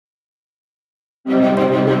What's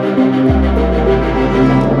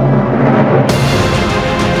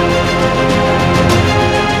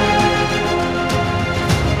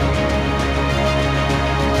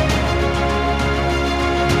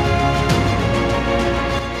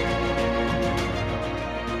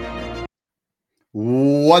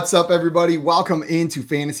up, everybody? Welcome into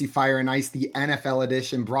Fantasy Fire and Ice, the NFL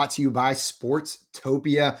edition, brought to you by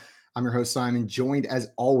Sportstopia. I'm your host, Simon, joined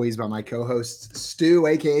as always by my co-hosts, Stu,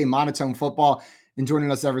 aka Monotone Football. And joining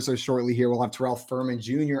us ever so shortly here, we'll have Terrell Furman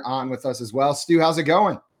Jr. on with us as well. Stu, how's it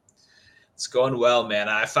going? It's going well, man.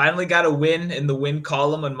 I finally got a win in the win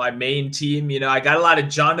column on my main team. I got a lot of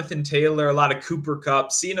Jonathan Taylor, a lot of Cooper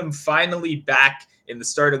Kupp. Seeing him finally back in the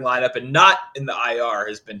starting lineup and not in the IR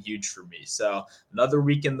has been huge for me. So another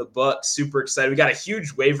week in the book. Super excited. We got a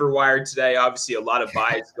huge waiver wire today. Obviously, a lot of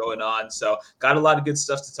buys going on. So got a lot of good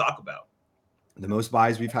stuff to talk about. The most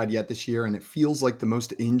buys we've had yet this year, and it feels like the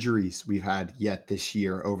most injuries we've had yet this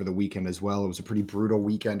year over the weekend as well. It was a pretty brutal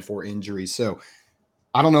weekend for injuries. So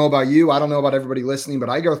I don't know about you. I don't know about everybody listening, but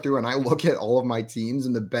I go through and I look at all of my teams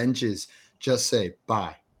and the benches just say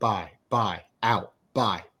buy, out,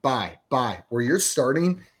 buy. Where you're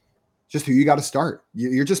starting, just who you got to start.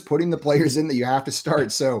 You're just putting the players in that you have to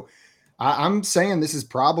start. So I'm saying this is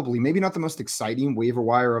probably maybe not the most exciting waiver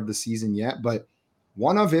wire of the season yet, but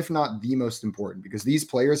one of, if not the most important, because these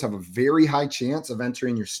players have a very high chance of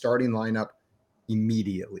entering your starting lineup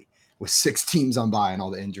immediately with 6 teams on bye and all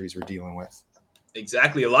the injuries we're dealing with.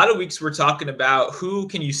 Exactly. A lot of weeks we're talking about who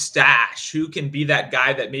can you stash, who can be that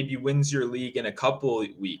guy that maybe wins your league in a couple of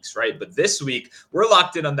weeks, right? But this week we're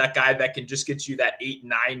locked in on that guy that can just get you that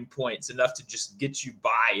 8-9 points, enough to just get you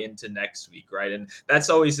by into next week, right? And that's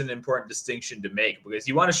always an important distinction to make, because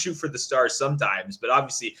you want to shoot for the stars sometimes, but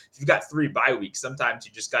obviously if you've got 3 bye weeks, sometimes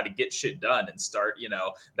you just got to get shit done and start,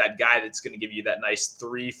 that guy that's going to give you that nice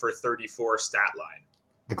 3 for 34 stat line.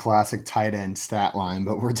 The classic tight end stat line,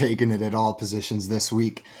 but we're taking it at all positions this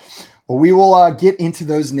week. Well, we will get into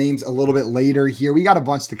those names a little bit later here. We got a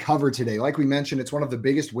bunch to cover today. Like we mentioned, it's one of the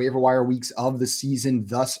biggest waiver wire weeks of the season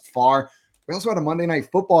thus far. We also had a Monday Night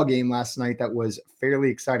Football game last night that was fairly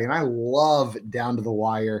exciting. I love down to the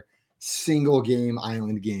wire single game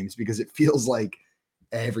island games because it feels like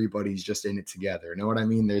everybody's just in it together. You know what I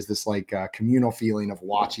mean? There's this communal feeling of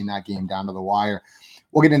watching that game down to the wire.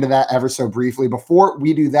 We'll get into that ever so briefly. Before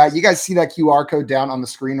we do that, you guys see that QR code down on the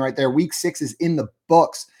screen right there. Week 6 is in the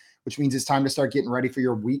books, which means it's time to start getting ready for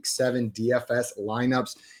your Week 7 DFS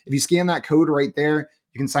lineups. If you scan that code right there,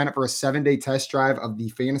 you can sign up for a 7-day test drive of the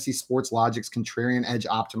Fantasy Sports Logic's Contrarian Edge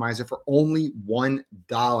Optimizer for only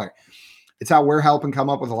 $1. It's how we're helping come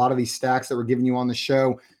up with a lot of these stacks that we're giving you on the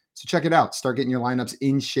show. So check it out. Start getting your lineups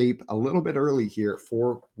in shape a little bit early here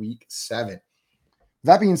for Week 7.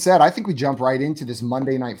 That being said, I think we jump right into this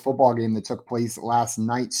Monday Night Football game that took place last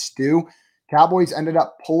night, Stu. Cowboys ended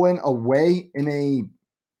up pulling away in a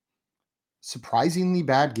surprisingly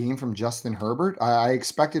bad game from Justin Herbert. I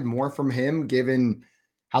expected more from him, given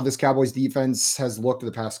how this Cowboys defense has looked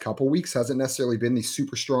the past couple weeks. Hasn't necessarily been the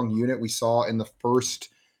super strong unit we saw in the first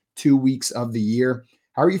 2 weeks of the year.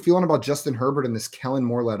 How are you feeling about Justin Herbert and this Kellen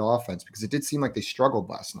Moore-led offense? Because it did seem like they struggled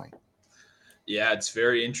last night. Yeah, it's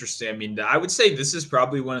very interesting. I mean, I would say this is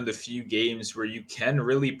probably one of the few games where you can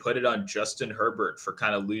really put it on Justin Herbert for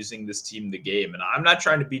kind of losing this team the game. And I'm not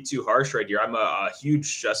trying to be too harsh right here. I'm a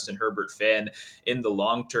huge Justin Herbert fan in the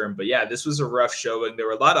long term. But yeah, this was a rough showing. There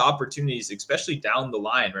were a lot of opportunities, especially down the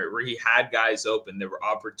line, right, where he had guys open. There were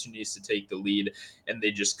opportunities to take the lead, and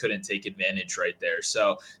they just couldn't take advantage right there.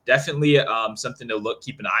 So definitely something to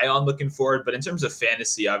keep an eye on looking forward. But in terms of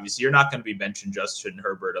fantasy, obviously, you're not going to be benching Justin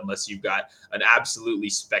Herbert unless you've got an absolutely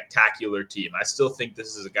spectacular team. I still think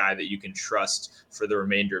this is a guy that you can trust for the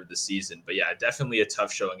remainder of the season. But yeah, definitely a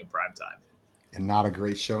tough showing in prime time. And not a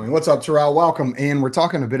great showing. What's up, Terrell? Welcome. And we're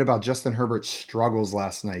talking a bit about Justin Herbert's struggles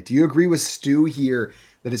last night. Do you agree with Stu here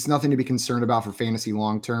that it's nothing to be concerned about for fantasy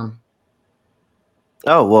long-term?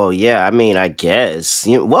 Oh, well, yeah, I mean, I guess.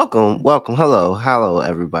 Welcome. Hello,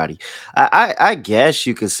 everybody. I guess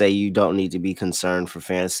you could say you don't need to be concerned for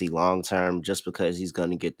fantasy long-term just because he's going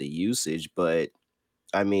to get the usage. But,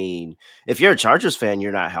 I mean, if you're a Chargers fan,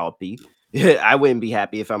 you're not happy. I wouldn't be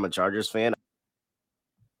happy if I'm a Chargers fan.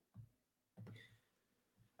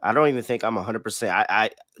 I don't even think I'm 100%.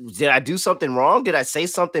 Did I do something wrong? Did I say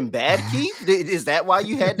something bad, Keith? Is that why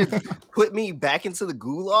you had to put me back into the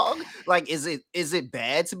gulag? Like, is it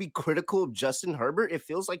bad to be critical of Justin Herbert? It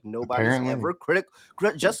feels like nobody's ever critical.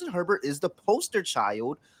 Justin Herbert is the poster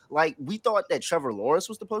child. Like, we thought that Trevor Lawrence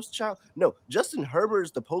was the poster child. No, Justin Herbert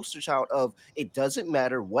is the poster child of it doesn't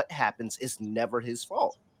matter what happens. It's never his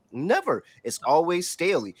fault. Never. It's always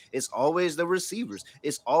Staley. It's always the receivers.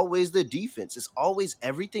 It's always the defense. It's always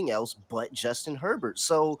everything else but Justin Herbert.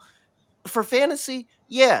 So for fantasy,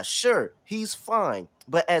 yeah, sure, he's fine.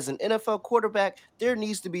 But as an NFL quarterback, there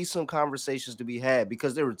needs to be some conversations to be had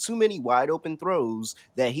because there were too many wide open throws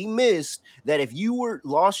that he missed. That if you were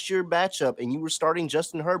lost your matchup and you were starting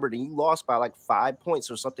Justin Herbert and you lost by like 5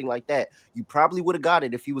 points or something like that, you probably would have got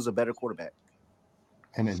it if he was a better quarterback.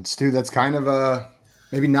 And Stu, that's kind of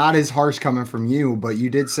maybe not as harsh coming from you, but you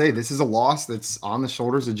did say this is a loss that's on the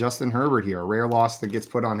shoulders of Justin Herbert here, a rare loss that gets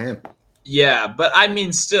put on him. Yeah, but I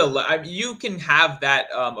mean, still, you can have that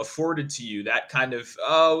afforded to you. That kind of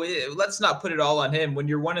let's not put it all on him when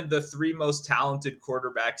you're one of the three most talented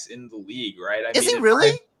quarterbacks in the league, right? Is he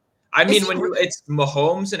really? I mean, when it's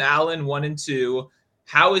Mahomes and Allen 1 and 2,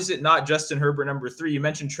 how is it not Justin Herbert number 3? You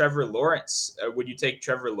mentioned Trevor Lawrence. Would you take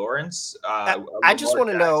Trevor Lawrence? I just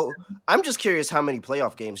want to know. I'm just curious how many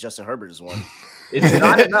playoff games Justin Herbert has won. It's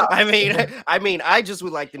not enough. I mean, I just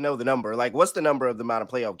would like to know the number. Like, what's the number of the amount of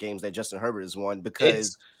playoff games that Justin Herbert has won?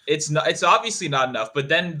 Because it's obviously not enough. But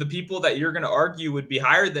then the people that you're going to argue would be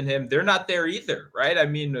higher than him, they're not there either, right? I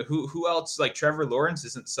mean, who else? Like Trevor Lawrence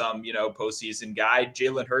isn't some postseason guy.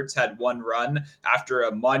 Jalen Hurts had one run after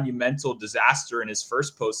a monumental disaster in his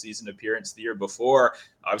first postseason appearance the year before.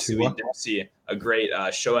 Obviously, we didn't see a great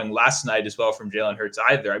showing last night as well from Jalen Hurts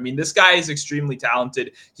either. I mean, this guy is extremely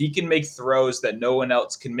talented. He can make throws that no one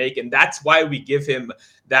else can make. And that's why we give him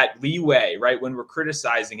that leeway, right, when we're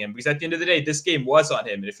criticizing him. Because at the end of the day, this game was on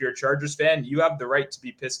him. And if you're a Chargers fan, you have the right to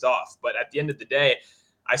be pissed off. But at the end of the day,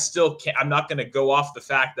 I still can't. I'm not going to go off the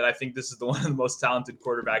fact that I think this is one of the most talented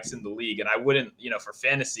quarterbacks in the league. And I wouldn't, for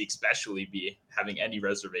fantasy especially, be having any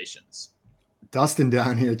reservations. Dustin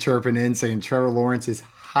down here chirping in saying Trevor Lawrence is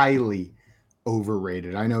highly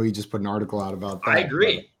overrated. I know he just put an article out about that. I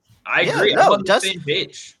agree. I'm on the same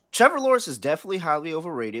page. Trevor Lawrence is definitely highly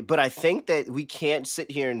overrated, but I think that we can't sit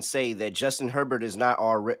here and say that Justin Herbert is not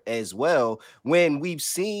as well when we've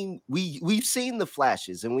seen the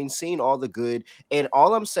flashes and we've seen all the good. And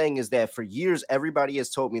all I'm saying is that for years, everybody has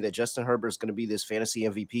told me that Justin Herbert is going to be this fantasy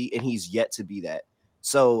MVP, and he's yet to be that.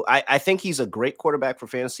 So I think he's a great quarterback for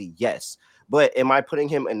fantasy, yes. But am I putting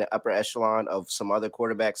him in the upper echelon of some other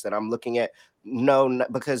quarterbacks that I'm looking at? No,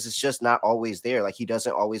 because it's just not always there. Like, he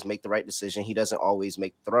doesn't always make the right decision. He doesn't always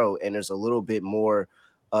make the throw. And there's a little bit more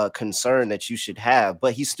concern that you should have,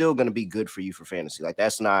 but he's still going to be good for you for fantasy. Like,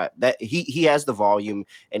 that's not that he has the volume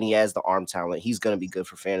and he has the arm talent. He's going to be good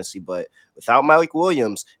for fantasy, but without Mike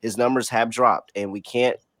Williams, his numbers have dropped, and we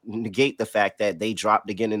can't negate the fact that they dropped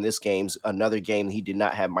again in this game's another game. He did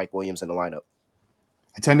not have Mike Williams in the lineup.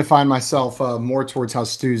 I tend to find myself more towards how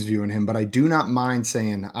Stu's viewing him, but I do not mind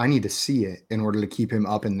saying I need to see it in order to keep him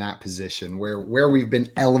up in that position where we've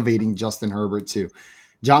been elevating Justin Herbert to.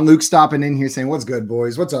 John Luke stopping in here saying, "What's good,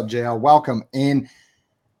 boys? What's up, JL? Welcome." And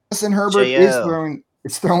Justin Herbert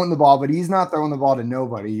is throwing the ball, but he's not throwing the ball to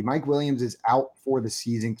nobody. Mike Williams is out for the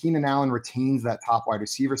season. Keenan Allen retains that top wide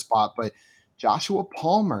receiver spot, but Joshua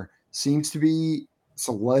Palmer seems to be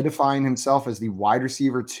solidifying himself as the wide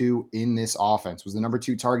receiver 2 in this offense. Was the number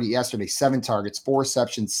 2 target yesterday. 7 targets, 4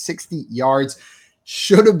 receptions, 60 yards.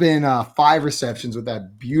 Should have been 5 receptions with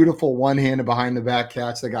that beautiful one-handed behind the back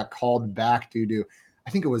catch that got called back due to, I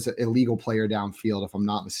think it was an illegal player downfield, if I'm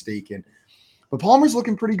not mistaken. But Palmer's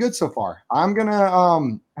looking pretty good so far. I'm going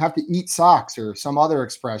to have to eat socks or some other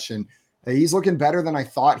expression. He's looking better than I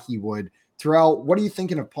thought he would. Terrell, what are you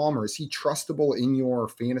thinking of Palmer? Is he trustable in your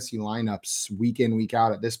fantasy lineups week in, week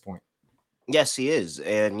out at this point? Yes, he is.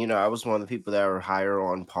 And, I was one of the people that were higher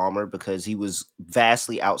on Palmer because he was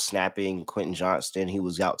vastly out snapping Quentin Johnston. He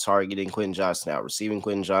was out targeting Quentin Johnston, out receiving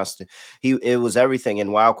Quentin Johnston. It was everything.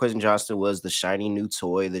 And while Quentin Johnston was the shiny new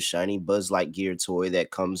toy, the shiny Buzz Lightyear toy that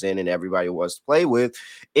comes in and everybody wants to play with,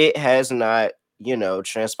 it has not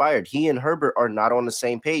transpired. He and Herbert are not on the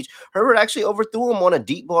same page. Herbert actually overthrew him on a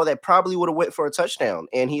deep ball that probably would have went for a touchdown,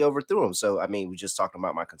 and he overthrew him. So, I mean, we just talked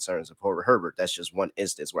about my concerns of Herbert. That's just one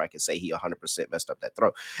instance where I can say he 100% messed up that throw.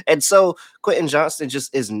 And so Quentin Johnston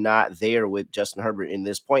just is not there with Justin Herbert in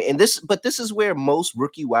this point. But this is where most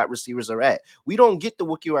rookie wide receivers are at. We don't get the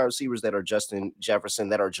rookie wide receivers that are Justin Jefferson,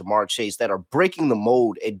 that are Jamar Chase, that are breaking the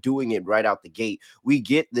mold and doing it right out the gate. We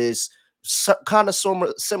get this kind of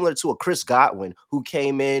similar to a Chris Godwin who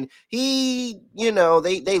came in. He,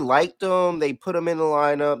 they liked him. They put him in the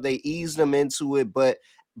lineup. They eased him into it. But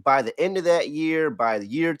by the end of that year, by the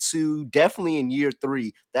year 2, definitely in year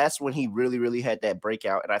 3, that's when he really, really had that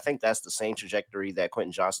breakout. And I think that's the same trajectory that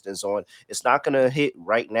Quentin Johnston's on. It's not going to hit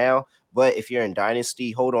right now, but if you're in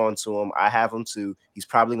Dynasty, hold on to him. I have him too. He's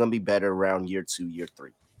probably going to be better around year 2, year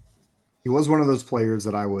 3. He was one of those players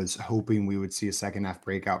that I was hoping we would see a second half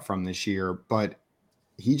breakout from this year, but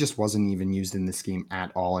he just wasn't even used in this game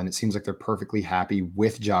at all. And it seems like they're perfectly happy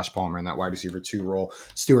with Josh Palmer in that wide receiver 2 role.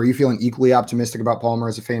 Stu, are you feeling equally optimistic about Palmer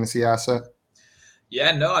as a fantasy asset?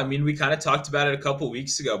 Yeah, no, I mean, we kind of talked about it a couple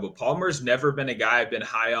weeks ago, but Palmer's never been a guy I've been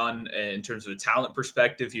high on in terms of a talent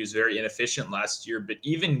perspective. He was very inefficient last year, but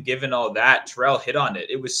even given all that, Terrell hit on it.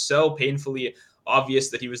 It was so painfully obvious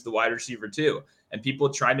that he was the wide receiver too. And people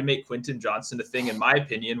trying to make Quentin Johnson a thing, in my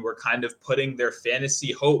opinion, were kind of putting their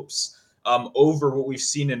fantasy hopes over what we've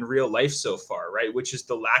seen in real life so far, right? Which is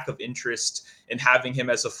the lack of interest in having him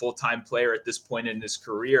as a full-time player at this point in his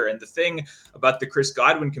career. And the thing about the Chris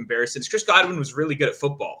Godwin comparison is Chris Godwin was really good at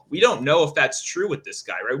football. We don't know if that's true with this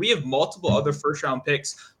guy, right? We have multiple other first-round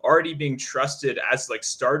picks already being trusted as like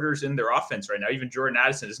starters in their offense right now. Even Jordan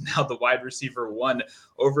Addison is now the wide receiver 1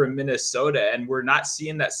 over in Minnesota, and we're not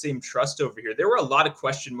seeing that same trust over here. There were a lot of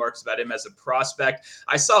question marks about him as a prospect.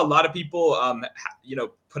 I saw a lot of people,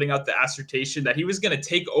 putting out the assertion that he was going to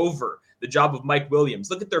take over the job of Mike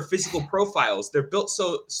Williams. Look at their physical profiles. They're built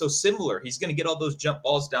so similar. He's going to get all those jump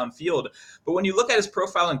balls downfield. But when you look at his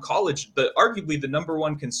profile in college, arguably the number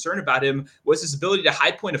one concern about him was his ability to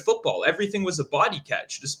high point a football. Everything was a body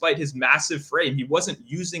catch, despite his massive frame. He wasn't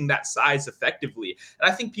using that size effectively. And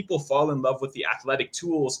I think people fall in love with the athletic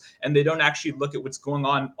tools, and they don't actually look at what's going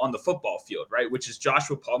on the football field, right? Which is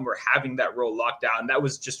Joshua Palmer having that role locked down. That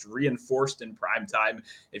was just reinforced in prime time.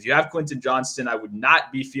 If you have Quentin Johnston, I would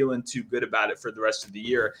not be feeling too good about it for the rest of the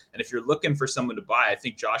year. And if you're looking for someone to buy, I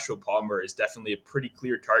think Joshua Palmer is definitely a pretty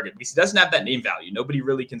clear target because he doesn't have that name value. Nobody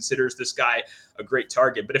really considers this guy a great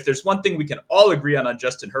target. But if there's one thing we can all agree on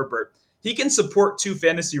Justin Herbert, he can support 2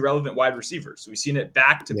 fantasy relevant wide receivers. We've seen it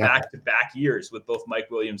back to back years with both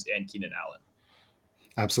Mike Williams and Keenan Allen.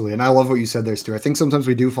 Absolutely. And I love what you said there, Stu. I think sometimes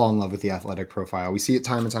we do fall in love with the athletic profile. We see it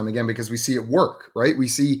time and time again because we see it work, right? We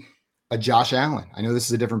see a Josh Allen. I know this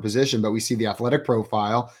is a different position, but we see the athletic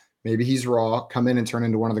profile. Maybe he's raw, come in and turn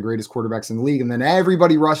into one of the greatest quarterbacks in the league. And then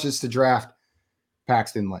everybody rushes to draft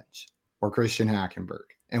Paxton Lynch or Christian Hackenberg.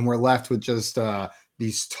 And we're left with just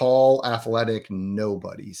these tall, athletic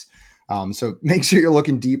nobodies. So make sure you're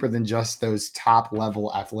looking deeper than just those top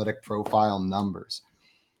level athletic profile numbers.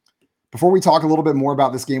 Before we talk a little bit more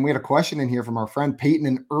about this game, we had a question in here from our friend Peyton,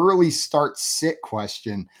 an early start sit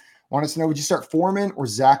question. Want us to know, would you start Foreman or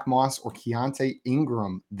Zach Moss or Keontae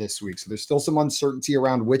Ingram this week? So there's still some uncertainty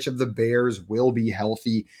around which of the Bears will be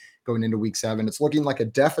healthy going into week 7. It's looking like a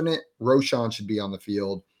definite Roschon should be on the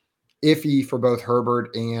field, iffy for both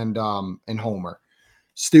Herbert and Homer.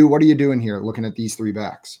 Stu, what are you doing here looking at these 3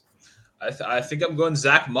 backs? I think I'm going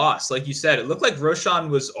Zach Moss. Like you said, it looked like Roschon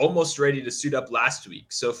was almost ready to suit up last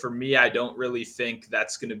week. So for me, I don't really think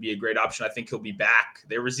that's going to be a great option. I think he'll be back.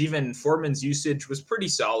 There was even Foreman's usage was pretty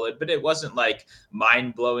solid, but it wasn't like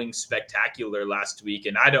mind-blowing spectacular last week.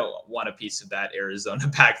 And I don't want a piece of that Arizona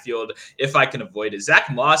backfield if I can avoid it.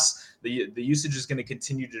 Zach Moss, the usage is going to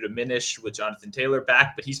continue to diminish with Jonathan Taylor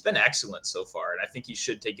back, but he's been excellent so far, and I think he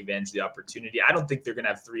should take advantage of the opportunity. I don't think they're going to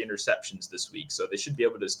have 3 interceptions this week, so they should be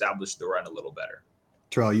able to establish the run a little better.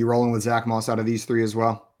 Terrell, you rolling with Zach Moss out of these 3 as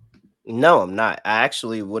well? No, I'm not. I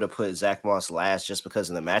actually would have put Zach Moss last just because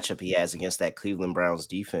of the matchup he has against that Cleveland Browns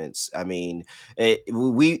defense. I mean,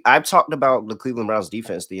 I've talked about the Cleveland Browns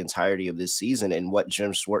defense the entirety of this season and what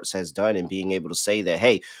Jim Schwartz has done and being able to say that,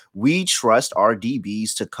 hey, we trust our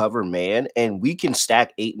DBs to cover man and we can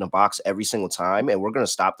stack 8 in a box every single time and we're going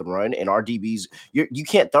to stop the run. And our DBs, you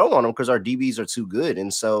can't throw on them because our DBs are too good.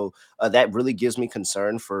 And so that really gives me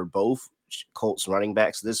concern for both Colts running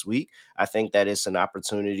backs this week. I think that it's an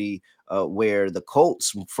opportunity where the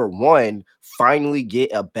Colts, for one, finally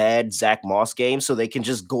get a bad Zach Moss game so they can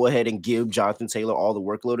just go ahead and give Jonathan Taylor all the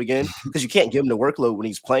workload again, because you can't give him the workload when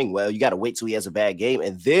he's playing well. You got to wait till he has a bad game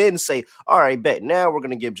and then say, all right, bet now we're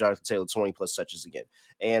going to give Jonathan Taylor 20 plus touches again.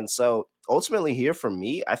 And so ultimately here for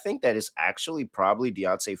me, I think that is actually probably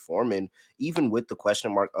Deontay Foreman, even with the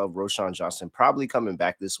question mark of Roschon Johnson probably coming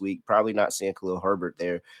back this week, probably not seeing Khalil Herbert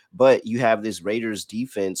there. But you have this Raiders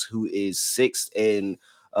defense who is 6th in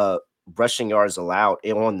rushing yards allowed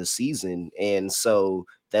on the season. And so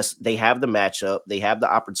they have the matchup, they have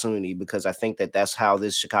the opportunity, because I think that that's how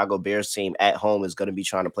this Chicago Bears team at home is going to be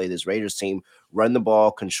trying to play this Raiders team, run the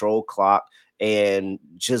ball, control clock, and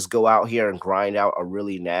just go out here and grind out a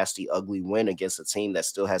really nasty, ugly win against a team that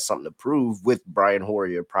still has something to prove, with Brian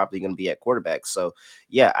Hoyer probably going to be at quarterback. So,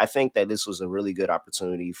 yeah, I think that this was a really good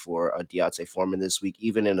opportunity for Deontay Foreman this week.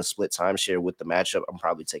 Even in a split timeshare with the matchup, I'm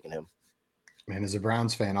probably taking him. Man, as a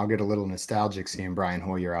Browns fan, I'll get a little nostalgic seeing Brian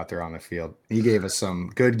Hoyer out there on the field. He gave us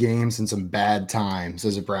some good games and some bad times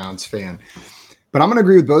as a Browns fan. But I'm going to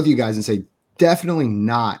agree with both of you guys and say definitely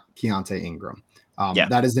not Keontae Ingram. Yeah.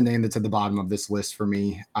 That is the name that's at the bottom of this list for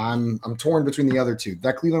me. I'm torn between the other two.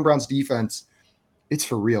 That Cleveland Browns defense, it's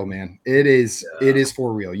for real, man. It is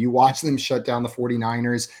for real. You watch them shut down the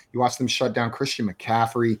 49ers. You watch them shut down Christian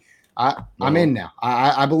McCaffrey. I'm in now.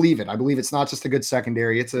 I believe it. I believe it's not just a good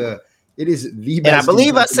secondary. It is the best. And I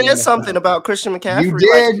believe I said NFL. something about Christian McCaffrey. You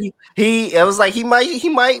did. Like it was like he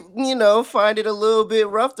might, find it a little bit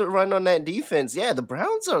rough to run on that defense. Yeah, the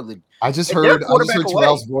Browns are I just heard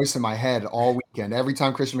Terrell's voice in my head all weekend. Every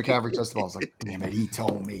time Christian McCaffrey touched the ball, I was like, damn it, he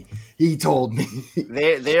told me.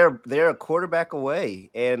 They're a quarterback away.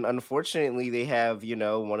 And unfortunately, they have,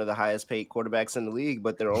 one of the highest paid quarterbacks in the league,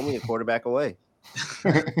 but they're only a quarterback away.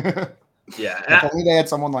 Yeah. If only they had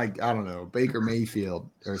someone like, I don't know, Baker Mayfield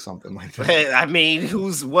or something like that. I mean,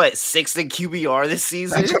 who's what, 6th in QBR this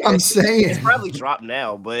season? That's what I'm saying. It's probably dropped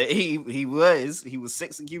now, but he was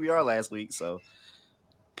 6th in QBR last week, so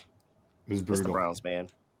it was brutal. It's the Browns, man.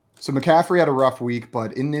 So McCaffrey had a rough week,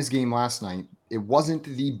 but in this game last night, it wasn't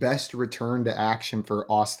the best return to action for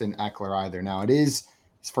Austin Eckler either. Now, it is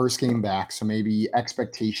his first game back, so maybe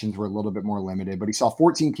expectations were a little bit more limited, but he saw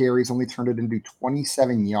 14 carries, only turned it into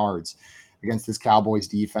 27 yards against this Cowboys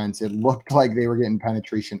defense. It looked like they were getting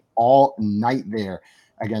penetration all night there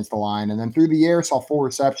against the line. And then through the air, saw 4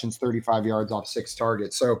 receptions, 35 yards off 6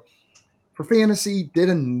 targets. So for fantasy, did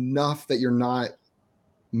enough that you're not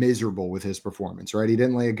miserable with his performance, right? He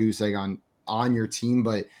didn't lay a goose egg on your team,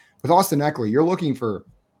 but with Austin Eckler, you're looking for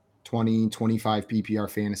 20, 25 PPR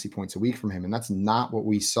fantasy points a week from him, and that's not what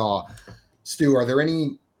we saw. Stu, are there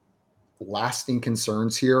any lasting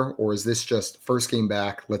concerns here, or is this just first game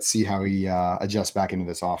back? Let's see how he adjusts back into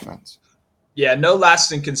this offense. Yeah, no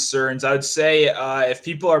lasting concerns. I would say if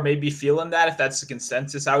people are maybe feeling that, if that's the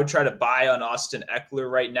consensus, I would try to buy on Austin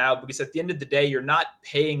Eckler right now, because at the end of the day, you're not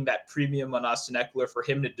paying that premium on Austin Eckler for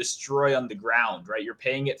him to destroy on the ground, right? You're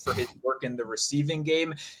paying it for his work in the receiving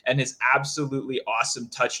game and his absolutely awesome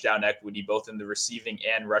touchdown equity, both in the receiving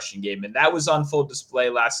and rushing game. And that was on full display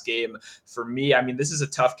last game for me. I mean, this is a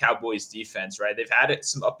tough Cowboys defense, right? They've had it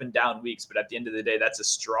some up and down weeks, but at the end of the day, that's a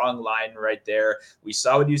strong line right there. We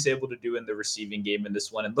saw what he was able to do in the receiving game in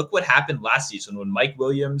this one. And look what happened last season when Mike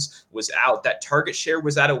Williams was out. That target share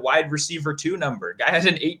was at a wide receiver 2 number. Guy had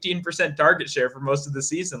an 18% target share for most of the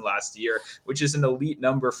season last year, which is an elite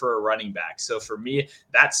number for a running back. So for me,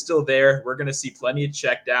 that's still there. We're going to see plenty of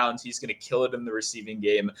check downs. He's going to kill it in the receiving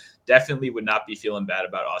game. Definitely would not be feeling bad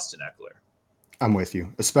about Austin Eckler. I'm with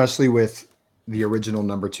you, especially with the original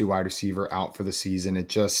number 2 wide receiver out for the season. It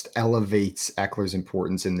just elevates Eckler's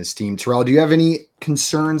importance in this team. Terrell, do you have any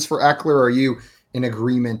concerns for Eckler? Or are you in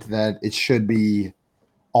agreement that it should be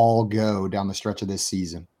all go down the stretch of this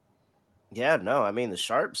season? Yeah, no, I mean, the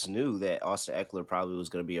Sharps knew that Austin Eckler probably was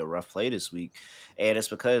going to be a rough play this week. And it's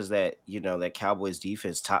because that, that Cowboys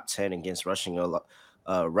defense top 10 against rushing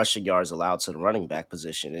yards allowed to the running back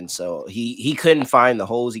position. And so he couldn't find the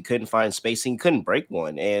holes. He couldn't find spacing. He couldn't break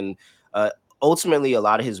one. And ultimately, a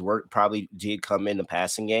lot of his work probably did come in the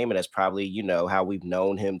passing game, and that's probably, how we've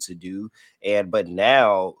known him to do. But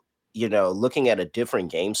now, looking at a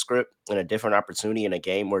different game script and a different opportunity in a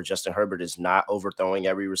game where Justin Herbert is not overthrowing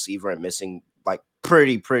every receiver and missing like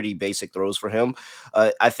pretty basic throws for him,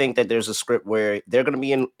 I think that there's a script where they're going to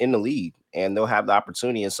be in the lead and they'll have the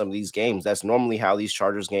opportunity in some of these games. That's normally how these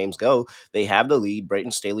Chargers games go. They have the lead.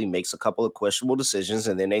 Brayton Staley makes a couple of questionable decisions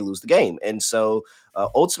and then they lose the game. And so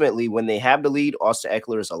ultimately, when they have the lead, Austin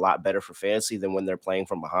Eckler is a lot better for fantasy than when they're playing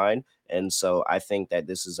from behind. And so I think that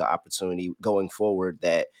this is an opportunity going forward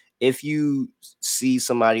that if you see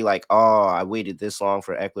somebody like, oh, I waited this long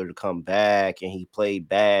for Eckler to come back and he played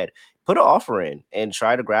bad, put an offer in and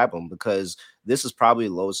try to grab him, because this is probably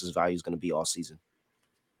the lowest his value is going to be all season.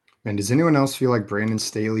 And does anyone else feel like Brandon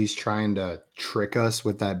Staley's trying to trick us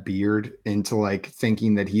with that beard into like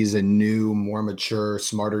thinking that he's a new, more mature,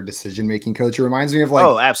 smarter decision-making coach? It reminds me of like,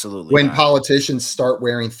 oh, absolutely, when politicians start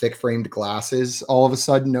wearing thick-framed glasses all of a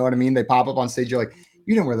sudden, know what I mean? They pop up on stage, you're like,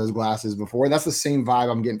 you didn't wear those glasses before. That's the same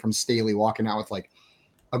vibe I'm getting from Staley walking out with like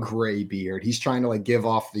a gray beard. He's trying to like give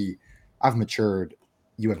off the, I've matured.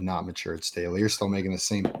 You have not matured, Staley. You're still making the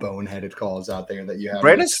same boneheaded calls out there that you have.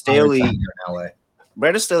 Brandon Staley in LA.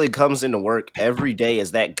 Brandon Staley comes into work every day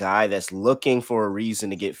as that guy that's looking for a reason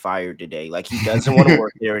to get fired today. Like, he doesn't want to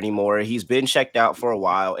work there anymore. He's been checked out for a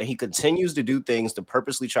while, and he continues to do things to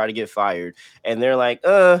purposely try to get fired. And they're like,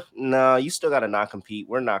 no, you still got to not compete.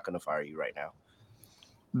 We're not going to fire you right now.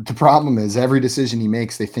 The problem is every decision he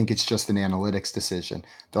makes, they think it's just an analytics decision.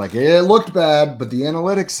 They're like, it looked bad, but the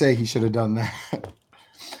analytics say he should have done that.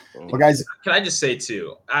 Well, guys, can I just say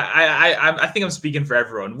too? I think I'm speaking for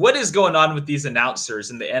everyone. What is going on with these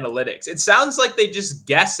announcers and the analytics? It sounds like they just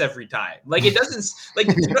guess every time. Like it doesn't like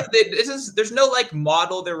there's no like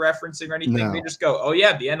model they're referencing or anything. No. They just go, oh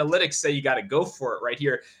yeah, the analytics say you got to go for it right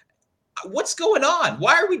here. What's going on?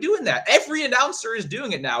 Why are we doing that? Every announcer is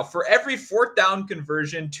doing it now for every 4th down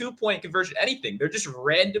conversion, 2-point conversion, anything. They're just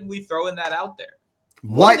randomly throwing that out there.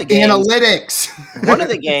 What analytics? One of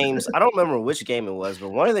the games, I don't remember which game it was, but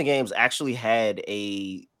one of the games actually had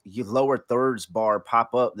a lower thirds bar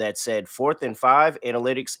pop up that said 4th and 5,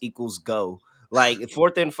 analytics equals go. Like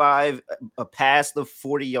 4th and 5, past the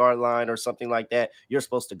 40-yard line or something like that, you're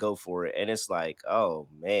supposed to go for it. And it's like, oh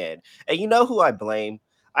man. And you know who I blame?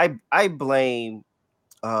 I blame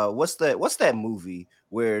what's that movie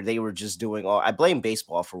where they were just doing all? I blame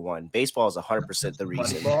baseball for one. Baseball is 100% the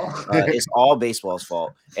reason. It's all baseball's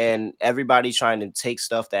fault, and everybody trying to take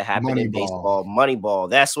stuff that happened in baseball. Moneyball,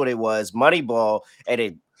 that's what it was. Moneyball,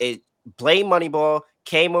 and it blame Moneyball.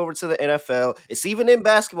 Came over to the NFL. It's even in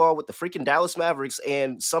basketball with the freaking Dallas Mavericks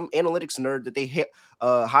and some analytics nerd that they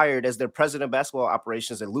hired as their president of basketball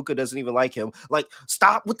operations, and Luka doesn't even like him. Like,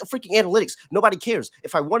 stop with the freaking analytics. Nobody cares.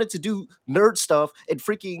 If I wanted to do nerd stuff and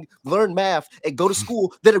freaking learn math and go to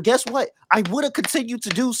school, then guess what? I would have continued to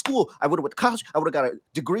do school. I would have went to college. I would have got a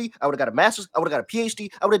degree. I would have got a master's. I would have got a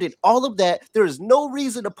PhD. I would have did all of that. There is no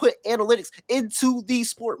reason to put analytics into the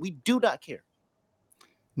sport. We do not care.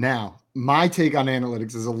 Now, my take on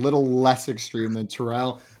analytics is a little less extreme than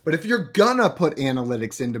Terrell, but if you're gonna put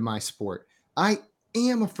analytics into my sport, I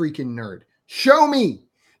am a freaking nerd. Show me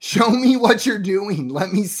what you're doing.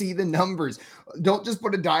 Let me see the numbers. Don't just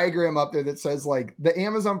put a diagram up there that says, like, the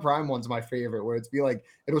Amazon Prime one's my favorite, where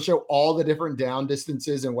it'll show all the different down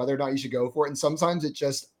distances and whether or not you should go for it. And sometimes it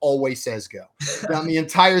just always says go down the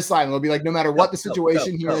entire side. And it'll be like, no matter what the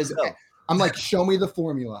situation here is. I'm like, show me the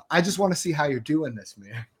formula. I just want to see how you're doing this,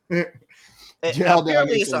 man. Apparently,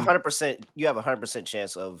 it's 100%. You have 100%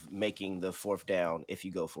 chance of making the 4th down if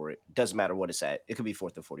you go for it. Doesn't matter what it's at. It could be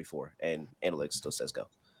 4th and 44, and analytics still says go.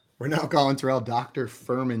 We're now calling Terrell Dr.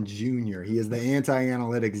 Furman Jr. He is the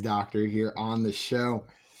anti-analytics doctor here on the show.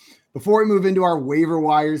 Before we move into our waiver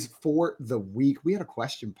wires for the week, we had a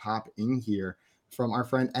question pop in here from our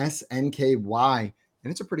friend SNKY. And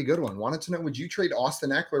it's a pretty good one. Wanted to know, would you trade Austin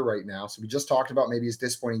Eckler right now? So we just talked about maybe his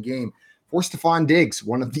disappointing game for Stephon Diggs,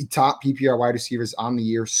 one of the top PPR wide receivers on the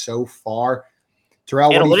year so far. Terrell,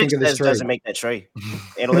 what do you think of this trade? Doesn't make that trade.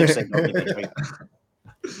 Analytics says don't make that trade.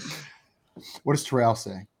 What does Terrell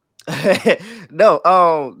say?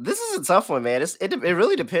 No, this is a tough one, man. It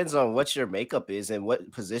really depends on what your makeup is and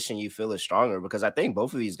what position you feel is stronger, because I think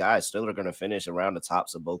both of these guys still are going to finish around the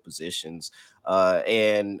tops of both positions.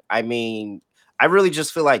 And I mean, I really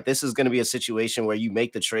just feel like this is going to be a situation where you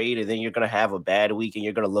make the trade and then you're going to have a bad week and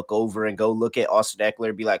you're going to look over and go look at Austin Eckler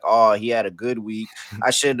and be like, oh, he had a good week. I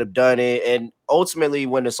shouldn't have done it. And ultimately,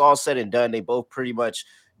 when it's all said and done, they both pretty much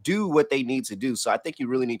do what they need to do. So I think you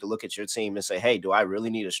really need to look at your team and say, hey, do I really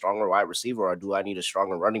need a stronger wide receiver or do I need a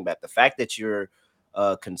stronger running back? The fact that you're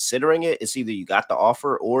considering it, it's either you got the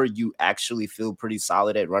offer or you actually feel pretty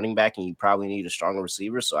solid at running back and you probably need a stronger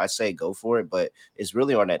receiver. So I say go for it, but it's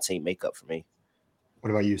really on that team makeup for me. What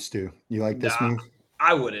about you, Stu? You like this move?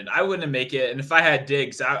 I wouldn't make it. And if I had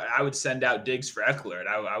Diggs, I would send out Diggs for Eckler. And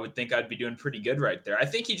I would think I'd be doing pretty good right there. I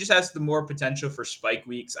think he just has the more potential for spike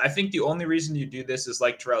weeks. I think the only reason you do this is,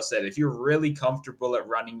 like Terrell said, if you're really comfortable at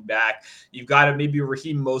running back, you've got to maybe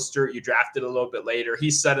Raheem Mostert, you drafted a little bit later.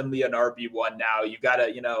 He's suddenly an RB1 now. You've got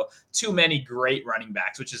too many great running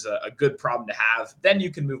backs, which is a good problem to have. Then you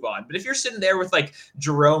can move on. But if you're sitting there with like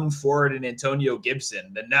Jerome Ford and Antonio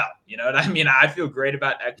Gibson, then no. You know what I mean? I feel great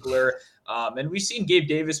about Eckler. And we've seen Gabe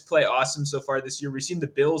Davis play awesome so far this year. We've seen the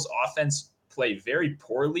Bills offense play very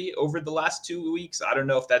poorly over the last 2 weeks. I don't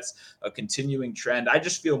know if that's a continuing trend. I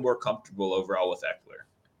just feel more comfortable overall with Eckler.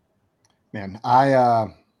 Man,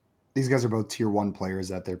 these guys are both tier 1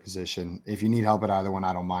 players at their position. If you need help at either one,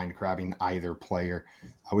 I don't mind grabbing either player,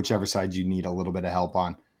 whichever side you need a little bit of help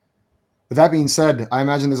on. With that being said, I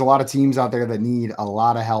imagine there's a lot of teams out there that need a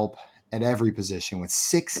lot of help at every position, with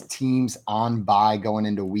 6 teams on bye going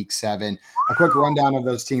into week 7. A quick rundown of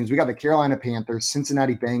those teams. We got the Carolina Panthers,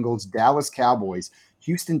 Cincinnati Bengals, Dallas Cowboys,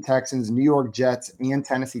 Houston Texans, New York Jets, and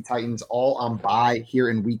Tennessee Titans all on bye here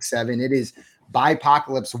in week 7. It is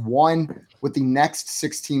Bye-Pocalypse 1 with the next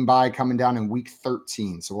 6-team bye coming down in week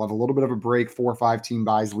 13. So we'll have a little bit of a break, 4 or 5 team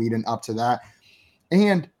byes leading up to that.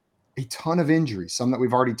 And a ton of injuries, some that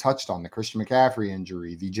we've already touched on, the Christian McCaffrey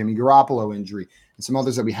injury, the Jimmy Garoppolo injury, and some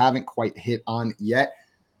others that we haven't quite hit on yet.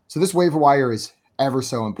 So this waiver wire is ever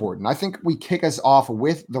so important. I think we kick us off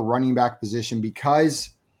with the running back position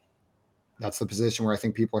because That's the position where I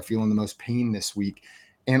think people are feeling the most pain this week.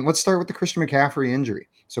 And let's start with the Christian McCaffrey injury.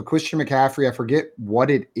 So Christian McCaffrey, I forget what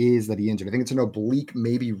it is that he injured. I think it's an oblique,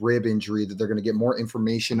 maybe rib injury that they're going to get more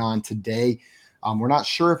information on today. We're not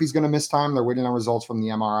sure if he's going to miss time. They're waiting on results from the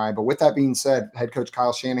MRI. But with that being said, head coach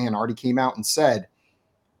Kyle Shanahan already came out and said,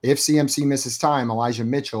 if CMC misses time, Elijah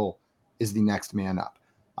Mitchell is the next man up.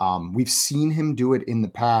 We've seen him do it in the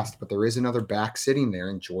past, but there is another back sitting there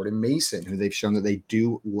in Jordan Mason, who they've shown that they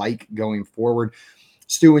do like going forward.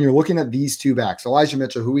 Stu, when you're looking at these two backs, Elijah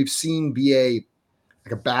Mitchell, who we've seen be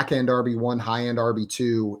like a back-end RB1, high-end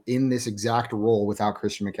RB2 in this exact role without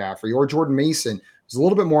Christian McCaffrey, or Jordan Mason, who's a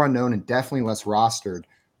little bit more unknown and definitely less rostered.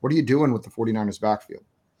 What are you doing with the 49ers backfield?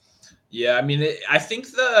 Yeah, I mean, I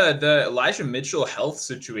think the Elijah Mitchell health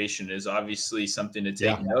situation is obviously something to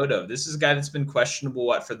take note of. This is a guy that's been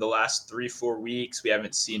questionable for the last 3-4 weeks. We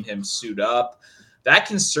haven't seen him suit up. That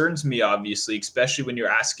concerns me, obviously, especially when you're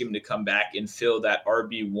asking him to come back and fill that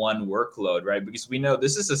RB1 workload, right? Because we know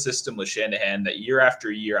this is a system with Shanahan that year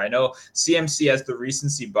after year, I know CMC has the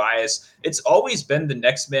recency bias. It's always been the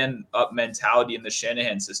next man up mentality in the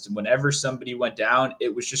Shanahan system. Whenever somebody went down,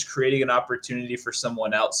 it was just creating an opportunity for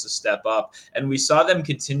someone else to step up. And we saw them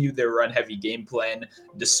continue their run heavy game plan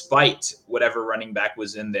despite whatever running back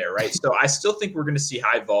was in there, right? So I still think we're going to see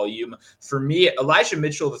high volume. For me, Elijah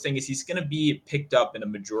Mitchell, the thing is he's going to be picked up in a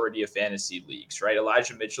majority of fantasy leagues, right?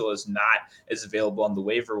 Elijah Mitchell is not as available on the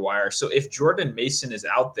waiver wire. So if Jordan Mason is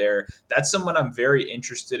out there, that's someone I'm very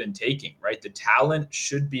interested in taking, right? The talent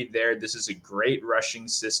should be there. This is a great rushing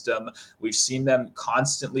system. We've seen them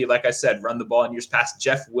constantly, like I said, run the ball in years past.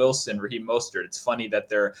 Jeff Wilson, Raheem Mostert. It's funny that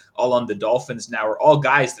they're all on the Dolphins now, are all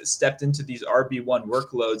guys that stepped into these RB1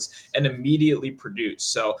 workloads and immediately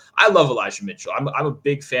produced. So I love Elijah Mitchell. I'm a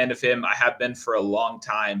big fan of him. I have been for a long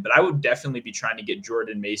time, but I would definitely be trying to get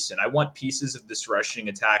Jordan Mason. I want pieces of this rushing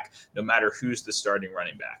attack, no matter who's the starting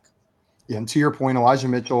running back. Yeah, and to your point, Elijah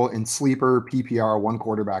Mitchell in sleeper PPR one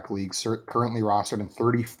quarterback leagues currently rostered in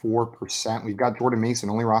 34%. We've got Jordan Mason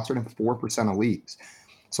only rostered in 4% of leagues.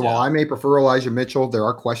 So while I may prefer Elijah Mitchell, there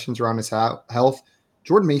are questions around his health.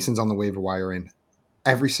 Jordan Mason's on the waiver wire in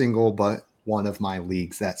every single but one of my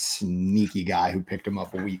leagues. That sneaky guy who picked him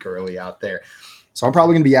up a week early out there. So I'm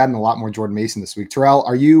probably going to be adding a lot more Jordan Mason this week. Terrell,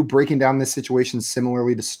 are you breaking down this situation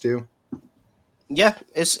similarly to Stu? Yeah,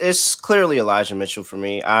 it's clearly Elijah Mitchell for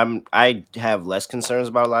me. I have less concerns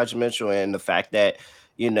about Elijah Mitchell and the fact that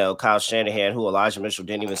Kyle Shanahan, who Elijah Mitchell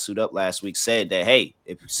didn't even suit up last week, said that, hey,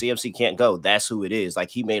 if CMC can't go, that's who it is.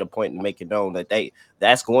 Like, he made a point to make it known that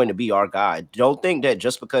that's going to be our guy. Don't think that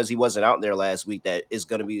just because he wasn't out there last week that it's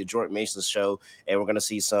going to be the Jordan Mason show and we're going to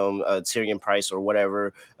see some Tyrion Price or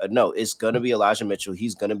whatever. No, it's going to be Elijah Mitchell.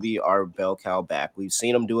 He's going to be our bell cow back. We've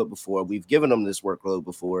seen him do it before. We've given him this workload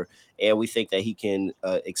before, and we think that he can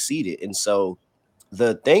exceed it. And so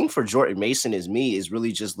the thing for Jordan Mason is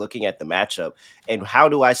really just looking at the matchup and how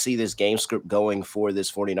do I see this game script going for this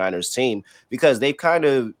 49ers team, because they've kind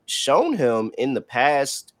of shown him in the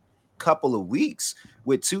past couple of weeks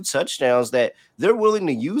with 2 touchdowns that they're willing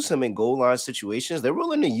to use him in goal line situations. They're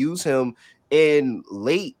willing to use him in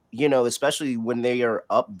late, especially when they are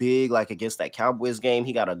up big, like against that Cowboys game.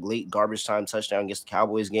 He got a late garbage time touchdown against the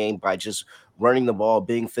Cowboys game by just running the ball,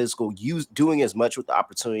 being physical, doing as much with the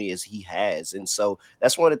opportunity as he has. And so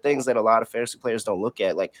that's one of the things that a lot of fantasy players don't look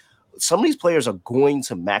at. Like, some of these players are going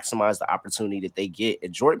to maximize the opportunity that they get.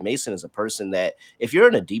 And Jordan Mason is a person that if you're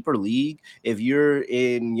in a deeper league, if you're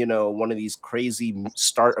in, one of these crazy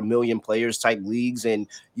start a million players type leagues and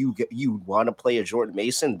you want to play a Jordan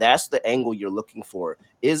Mason, that's the angle you're looking for.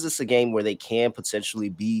 Is this a game where they can potentially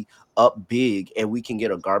be up big and we can get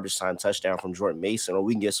a garbage time touchdown from Jordan Mason, or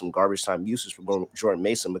we can get some garbage time usage from Jordan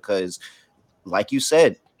Mason? Because like you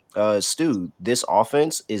said, Stu, this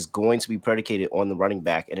offense is going to be predicated on the running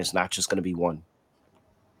back, and it's not just going to be one.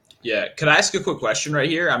 Yeah. Can I ask a quick question right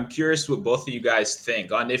here? I'm curious what both of you guys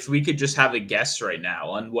think on if we could just have a guess right now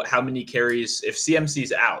on how many carries, if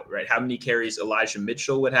CMC's out, right, how many carries Elijah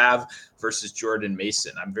Mitchell would have versus Jordan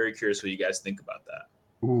Mason. I'm very curious what you guys think about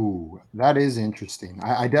that. Ooh, that is interesting.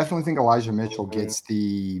 I definitely think Elijah Mitchell gets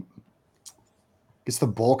the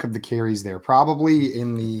bulk of the carries there, probably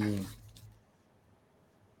in the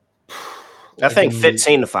I think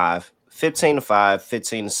 15-5, 15-5,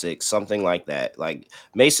 15-6, something like that. Like,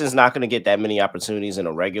 Mason's not going to get that many opportunities in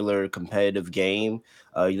a regular competitive game.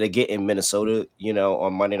 They get in Minnesota,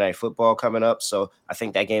 on Monday Night Football coming up. So I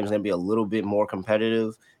think that game is going to be a little bit more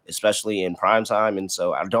competitive, especially in prime time. And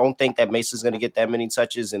so I don't think that Mason's going to get that many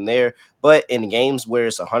touches in there. But in games where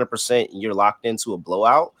it's 100% and you're locked into a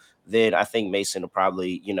blowout, then I think Mason will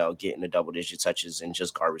probably, get in the double-digit touches in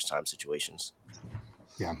just garbage time situations.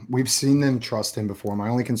 Yeah, we've seen them trust him before. My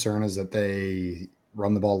only concern is that they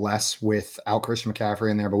run the ball less without Christian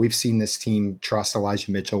McCaffrey in there, but we've seen this team trust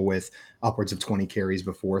Elijah Mitchell with upwards of 20 carries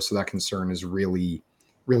before. So that concern is really,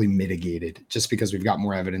 really mitigated just because we've got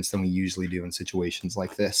more evidence than we usually do in situations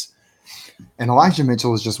like this. And Elijah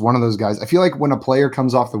Mitchell is just one of those guys. I feel like when a player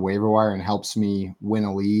comes off the waiver wire and helps me win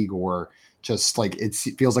a league, or just like it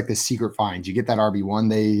feels like the secret find, you get that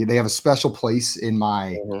RB1, they have a special place in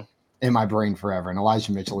my brain forever. And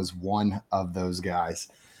Elijah Mitchell is one of those guys.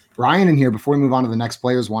 Ryan in here, before we move on to the next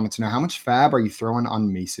players, wanted to know how much fab are you throwing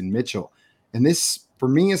on Mason Mitchell? And this, for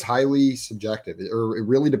me, is highly subjective, or it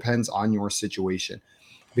really depends on your situation,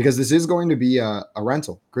 because this is going to be a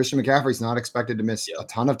rental. Christian McCaffrey's not expected to miss a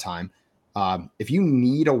ton of time. If you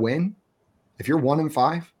need a win, if you're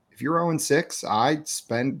 1-5, if you're 0-6, I'd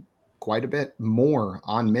spend quite a bit more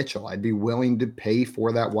on Mitchell. I'd be willing to pay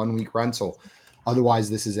for that 1 week rental. Otherwise,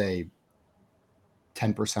 this is a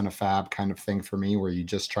 10% of fab kind of thing for me, where you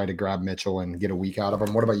just try to grab Mitchell and get a week out of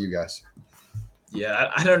him. What about you guys? Yeah,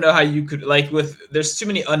 I don't know how you could, like, there's too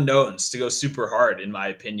many unknowns to go super hard, in my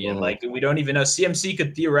opinion. Like, we don't even know. CMC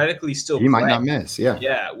could theoretically still He play. might not miss. Yeah.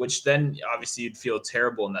 Yeah, which then obviously you'd feel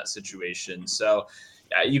terrible in that situation. So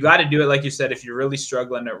you got to do it, like you said, if you're really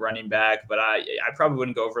struggling at running back. But I probably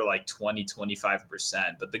wouldn't go over like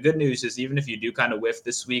 20-25%. But the good news is, even if you do kind of whiff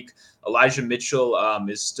this week, Elijah Mitchell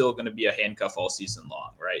is still going to be a handcuff all season long,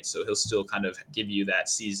 right? So he'll still kind of give you that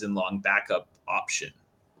season-long backup option.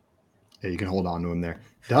 Yeah, you can hold on to him there.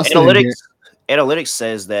 Dustin, Analytics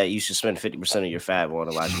says that you should spend 50% of your fab on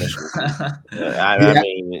Elijah Mitchell. I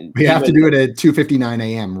mean, we have to do it at 2:59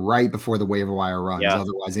 a.m. right before the waiver wire runs. Yeah.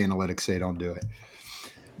 Otherwise, analytics say don't do it.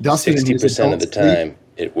 Dustin, 60% of the time,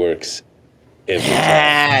 it works.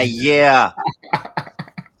 Yeah.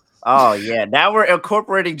 Oh yeah. Now we're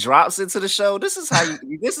incorporating drops into the show. This is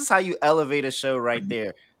how you elevate a show right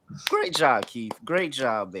there. Great job, Keith. Great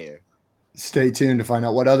job there. Stay tuned to find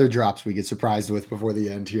out what other drops we get surprised with before the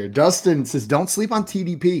end here. Dustin says, don't sleep on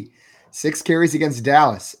TDP. 6 carries against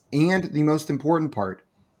Dallas. And the most important part,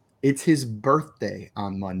 it's his birthday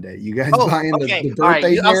on Monday. You guys buying the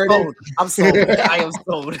birthday narrative? I'm sold. I am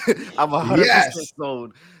sold. I'm 100%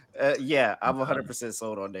 sold. Yeah, I'm 100%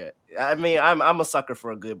 sold on that. I mean, I'm a sucker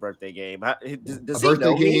for a good birthday game. Does he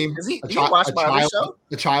know me? Does he watch my other show?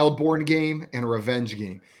 A child-born game and a revenge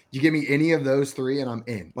game. You give me any of those 3 and I'm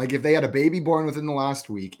in. Like, if they had a baby born within the last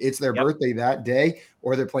week, it's their birthday that day,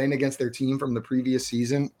 or they're playing against their team from the previous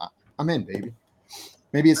season, I'm in, baby.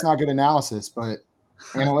 Maybe it's not good analysis, but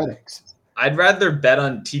analytics. I'd rather bet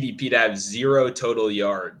on TDP to have 0 total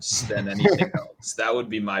yards than anything else. That would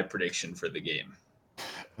be my prediction for the game.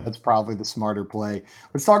 That's probably the smarter play.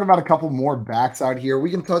 Let's talk about a couple more backs out here.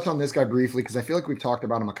 We can touch on this guy briefly because I feel like we've talked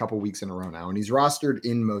about him a couple weeks in a row now, and he's rostered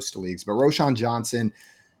in most leagues. But Roschon Johnson,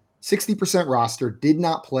 60% roster, did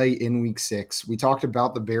not play in week 6. We talked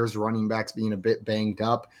about the Bears running backs being a bit banged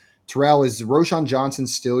up. Terrell, is Roschon Johnson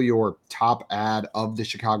still your top ad of the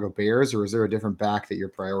Chicago Bears, or is there a different back that you're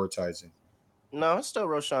prioritizing? No, it's still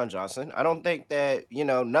Roschon Johnson. I don't think that,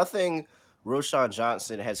 nothing Roschon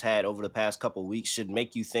Johnson has had over the past couple of weeks should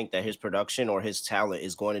make you think that his production or his talent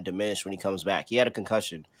is going to diminish when he comes back. He had a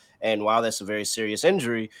concussion. And while that's a very serious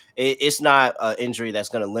injury, it's not an injury that's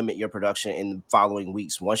going to limit your production in the following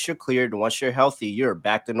weeks. Once you're cleared, once you're healthy, you're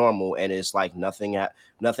back to normal, and it's like nothing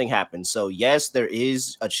happened. So yes, there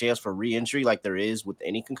is a chance for re-injury, like there is with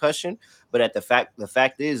any concussion. But the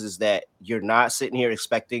fact is that you're not sitting here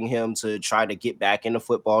expecting him to try to get back into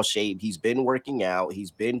football shape. He's been working out.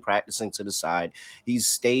 He's been practicing to the side. He's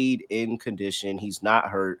stayed in condition. He's not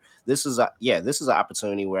hurt. This is an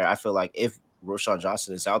opportunity where I feel like if Roschon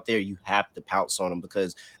Johnson is out there, you have to pounce on him,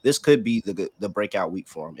 because this could be the breakout week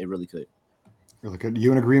for him. It really could. Really good.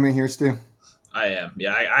 You in agreement here, Stu? I am.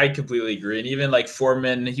 Yeah, I completely agree. And even like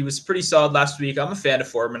Foreman, he was pretty solid last week. I'm a fan of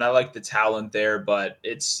Foreman. I like the talent there, but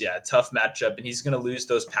it's a tough matchup, and he's going to lose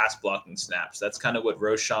those pass blocking snaps. That's kind of what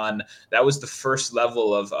Roschon, that was the first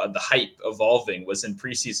level of the hype evolving, was in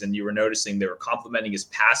preseason. You were noticing they were complimenting his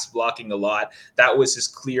pass blocking a lot. That was his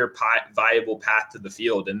clear, viable path to the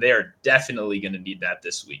field, and they are definitely going to need that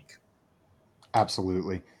this week.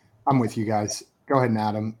 Absolutely. I'm with you guys. Go ahead and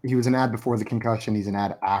add him. He was an ad before the concussion. He's an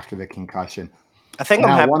ad after the concussion. I think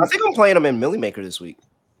I'm playing him in Millie Maker this week.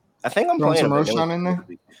 I think I'm playing some Roschon in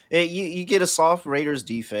there. You get a soft Raiders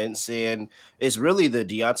defense, and it's really the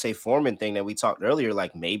Deontay Foreman thing that we talked earlier.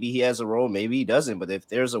 Like, maybe he has a role, maybe he doesn't. But if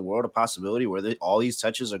there's a world of possibility where all these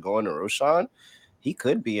touches are going to Roschon, he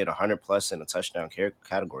could be at 100+ in a touchdown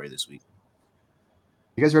category this week.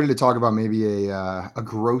 You guys ready to talk about maybe a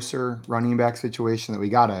grosser running back situation that we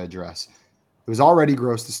got to address? It was already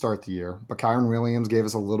gross to start the year, but Kyron Williams gave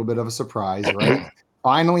us a little bit of a surprise, right?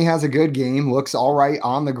 Finally has a good game, looks all right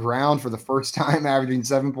on the ground for the first time, averaging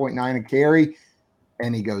 7.9 a carry,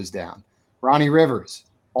 and he goes down. Ronnie Rivers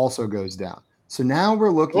also goes down. So now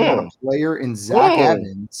we're looking at a player in Zach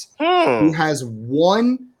Evans who has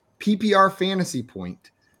 1 PPR fantasy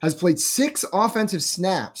point, has played 6 offensive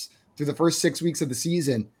snaps through the first 6 weeks of the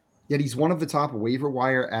season, yet he's one of the top waiver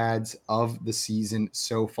wire ads of the season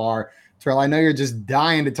so far. Terrell, I know you're just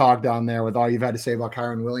dying to talk down there with all you've had to say about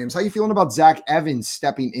Kyron Williams. How are you feeling about Zach Evans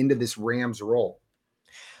stepping into this Rams role?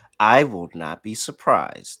 I will not be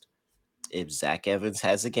surprised if Zach Evans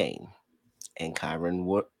has a game and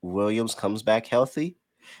Kyron Williams comes back healthy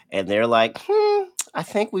and they're like, I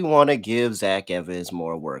think we want to give Zach Evans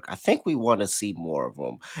more work. I think we want to see more of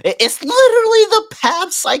him. It's literally the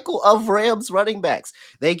path cycle of Rams running backs.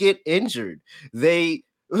 They get injured.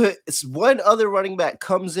 One other running back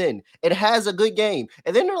comes in and has a good game.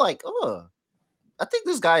 And then they're like, I think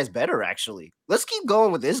this guy is better, actually. Let's keep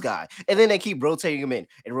going with this guy. And then they keep rotating him in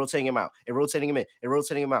and rotating him out and rotating him in and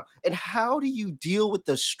rotating him out. And how do you deal with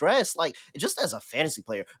the stress? Like, just as a fantasy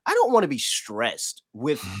player, I don't want to be stressed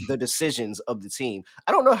with the decisions of the team.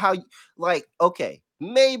 I don't know how, okay,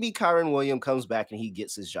 maybe Kyron Williams comes back and he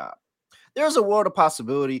gets his job. There's a world of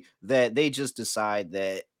possibility that they just decide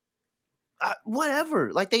that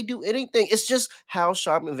whatever, like they do anything. It's just how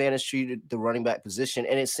Sean McVay has treated the running back position,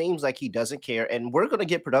 and it seems like he doesn't care. And we're going to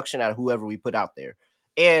get production out of whoever we put out there.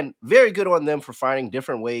 And very good on them for finding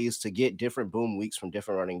different ways to get different boom weeks from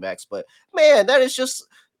different running backs. But man, that is just,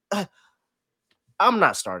 I'm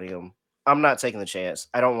not starting him. I'm not taking the chance.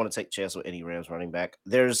 I don't want to take a chance with any Rams running back.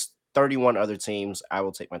 There's 31 other teams. I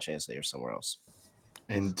will take my chance there somewhere else.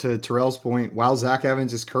 And to Terrell's point, while Zach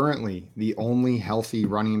Evans is currently the only healthy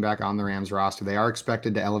running back on the Rams roster, they are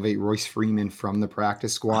expected to elevate Royce Freeman from the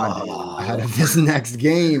practice squad ahead of this next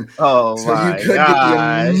game. Oh, so you could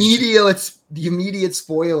get the immediate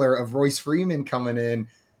spoiler of Royce Freeman coming in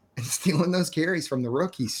and stealing those carries from the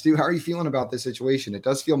rookies. Stu, how are you feeling about this situation? It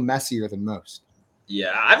does feel messier than most.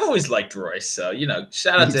 Yeah, I've always liked Royce, so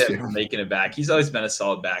shout out to him for making it back. He's always been a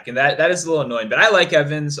solid back, and that is a little annoying. But I like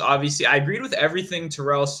Evans. Obviously, I agreed with everything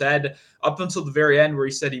Terrell said up until the very end, where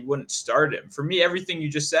he said he wouldn't start him. For me, everything you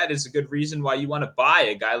just said is a good reason why you want to buy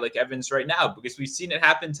a guy like Evans right now, because we've seen it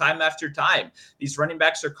happen time after time. These running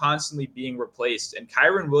backs are constantly being replaced, and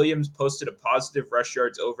Kyron Williams posted a positive rush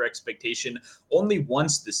yards over expectation only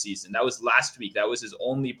once this season. That was last week. That was his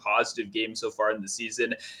only positive game so far in the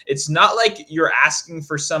season. It's not like you're asking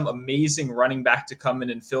for some amazing running back to come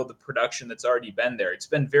in and fill the production that's already been there. It's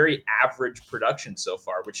been very average production so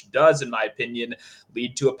far, which does, in my opinion,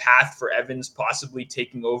 lead to a path for Evans possibly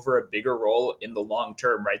taking over a bigger role in the long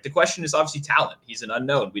term, right? The question is obviously talent. He's an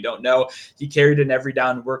unknown. We don't know. He carried an every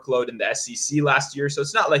down workload in the SEC last year, so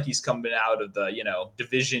it's not like he's coming out of the,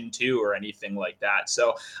 Division 2 or anything like that.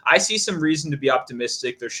 So I see some reason to be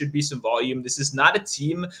optimistic. There should be some volume. This is not a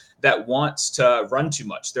team that wants to run too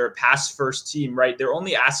much. They're a pass first team, right? They're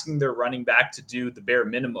only asking their running back to do the bare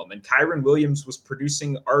minimum. And Kyron Williams was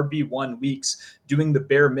producing RB1 weeks, doing the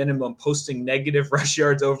bare minimum, posting negative rush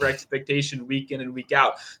yards over expectation week in and week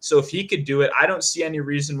out. So if he could do it, I don't see any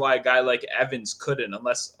reason why a guy like Evans couldn't,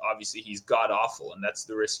 unless obviously he's god awful, and that's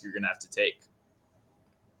the risk you're going to have to take.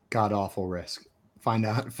 God awful risk. Find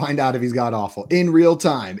out if he's god awful in real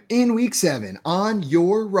time in week 7 on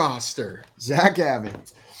your roster. Zach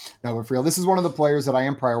Evans. Now, but for real, this is one of the players that I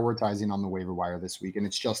am prioritizing on the waiver wire this week, and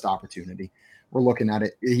it's just opportunity. We're looking at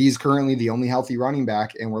it. He's currently the only healthy running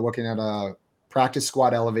back, and we're looking at a practice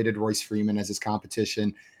squad elevated Royce Freeman as his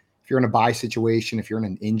competition. If you're in a bye situation, if you're in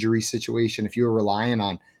an injury situation, if you're relying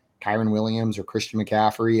on Kyron Williams or Christian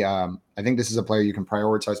McCaffrey, I think this is a player you can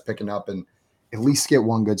prioritize picking up and at least get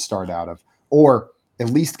one good start out of, or at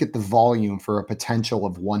least get the volume for a potential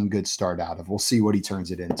of one good start out of. We'll see what he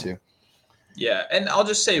turns it into. Yeah, and I'll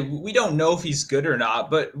just say we don't know if he's good or not,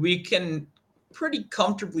 but we can pretty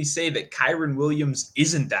comfortably say that Kyron Williams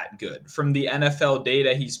isn't that good from the NFL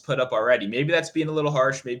data he's put up already. Maybe that's being a little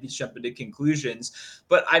harsh. Maybe he's jumping to conclusions.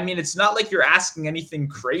 But, I mean, it's not like you're asking anything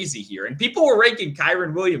crazy here. And people were ranking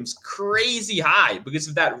Kyron Williams crazy high because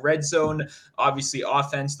of that red zone, obviously,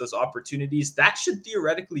 offense, those opportunities. That should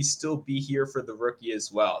theoretically still be here for the rookie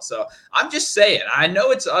as well. So I'm just saying, I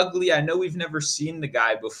know it's ugly. I know we've never seen the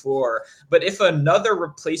guy before. But if another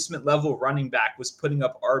replacement level running back was putting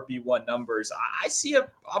up RB1 numbers, I see an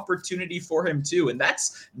opportunity for him too, and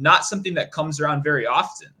that's not something that comes around very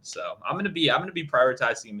often. So I'm gonna be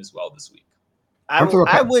prioritizing him as well this week.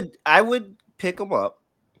 I would pick him up.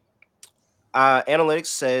 Analytics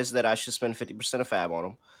says that I should spend 50% of fab on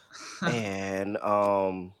him, and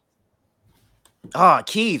Oh,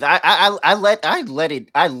 Keith, I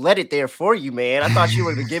let it there for you, man. I thought you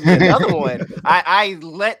were gonna give me another one. I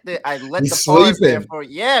let the He's pause there sleeping. for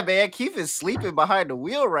yeah, man. Keith is sleeping behind the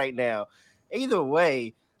wheel right now. Either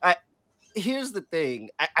way, here's the thing.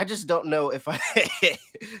 I just don't know if I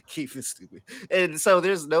Keith is stupid. And so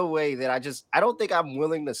there's no way that I don't think I'm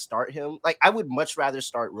willing to start him. Like I would much rather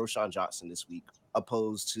start Roshan Johnson this week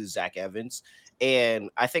opposed to Zach Evans. And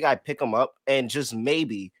I think I pick him up and just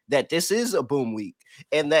maybe that this is a boom week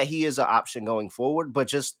and that he is an option going forward, but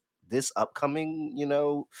just this upcoming,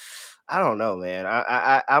 I don't know, man.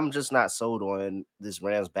 I'm just not sold on this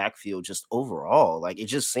Rams backfield just overall. Like it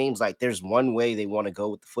just seems like there's one way they want to go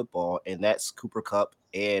with the football, and that's Cooper Kupp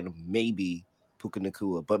and maybe Puka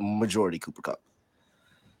Nacua, but majority Cooper Kupp.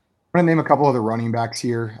 I'm going to name a couple of the running backs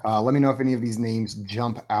here. Let me know if any of these names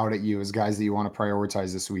jump out at you as guys that you want to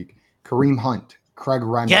prioritize this week. Kareem Hunt, Craig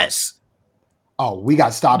Reynolds. Yes. Oh, we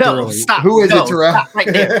got stopped early. Stop. Who is it, Terrell? Stop right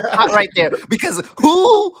there. Stop right there. Because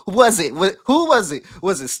who was it? Who was it?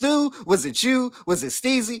 Was it Stu? Was it you? Was it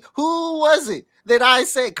Steezy? Who was it that I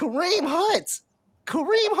said Kareem Hunt?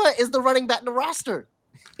 Kareem Hunt is the running back in the roster.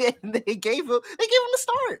 And they gave him the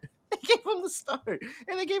start. They gave him the start.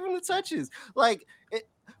 And they gave him the touches.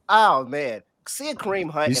 Oh man. Seeing Kareem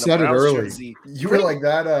Hunt You in said a it Browns early. jersey. You were like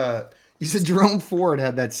that. You said Jerome Ford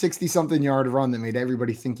had that 60-something yard run that made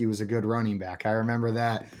everybody think he was a good running back. I remember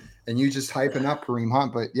that. And you just hyping up Kareem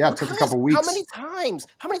Hunt. But yeah, it took a couple weeks. How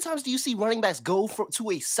many times do you see running backs go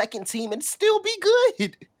to a second team and still be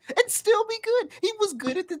good? He was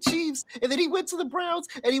good at the Chiefs, and then he went to the Browns,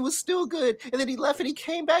 and he was still good. And then he left, and he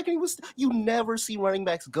came back, and you never see running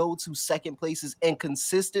backs go to second places and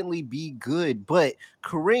consistently be good. But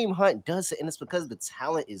Kareem Hunt does it, and it's because the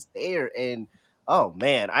talent is there. And oh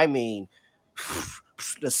man, I mean,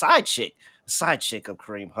 the side chick of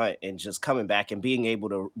Kareem Hunt and just coming back and being able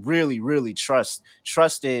to really, really trust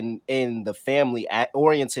in the family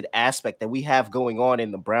oriented aspect that we have going on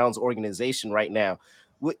in the Browns organization right now.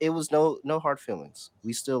 It was no hard feelings.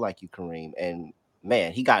 We still like you, Kareem. And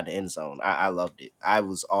man, he got in the end zone. I loved it. I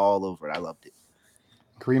was all over it. I loved it.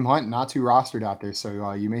 Kareem Hunt, not too rostered out there,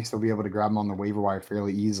 so you may still be able to grab him on the waiver wire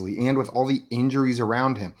fairly easily. And with all the injuries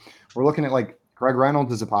around him, we're looking at like Greg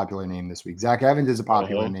Reynolds is a popular name this week. Zach Evans is a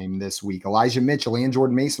popular name this week. Elijah Mitchell and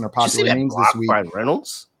Jordan Mason are popular names this week. By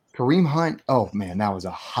Reynolds? Kareem Hunt. Oh man, that was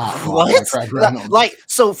a hot block by Greg Reynolds.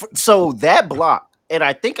 So that block, and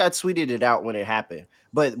I think I tweeted it out when it happened.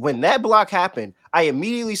 But when that block happened, I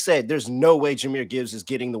immediately said, there's no way Jahmyr Gibbs is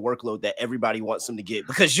getting the workload that everybody wants him to get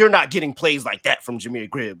because you're not getting plays like that from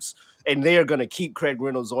Jahmyr Gibbs. And they're going to keep Craig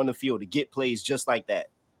Reynolds on the field to get plays just like that.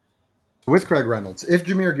 With Craig Reynolds, if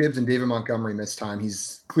Jahmyr Gibbs and David Montgomery miss time,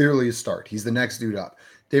 he's clearly a start. He's the next dude up.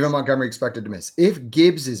 David Montgomery expected to miss. If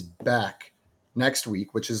Gibbs is back next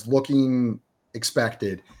week, which is looking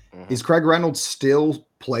expected, is Craig Reynolds still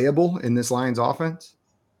playable in this Lions offense?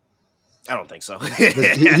 I don't think so.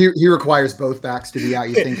 he requires both backs to be out.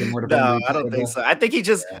 You think in order? No, I don't think so. I think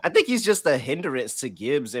he's just a hindrance to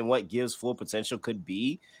Gibbs and what Gibbs' full potential could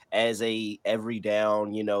be as a every down,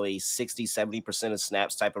 a 60-70% of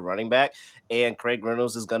snaps type of running back. And Craig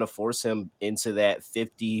Reynolds is going to force him into that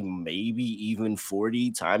 50, maybe even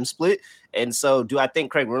 40 time split. And so do I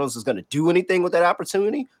think Craig Reynolds is going to do anything with that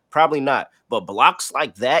opportunity? Probably not. But blocks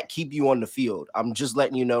like that keep you on the field. I'm just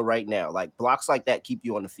letting you know right now. Like blocks like that keep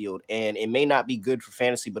you on the field. And it may not be good for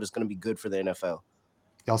fantasy, but it's going to be good for the NFL.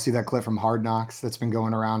 Y'all see that clip from Hard Knocks that's been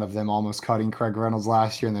going around of them almost cutting Craig Reynolds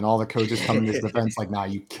last year, and then all the coaches coming to his defense like, nah,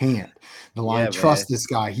 you can't. The Lions trust this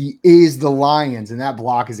guy. He is the Lions, and that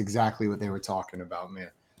block is exactly what they were talking about,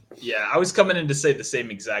 man. Yeah, I was coming in to say the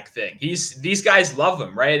same exact thing. These guys love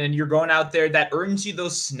him, right? And you're going out there, that earns you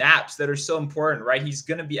those snaps that are so important, right? He's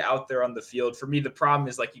going to be out there on the field. For me, the problem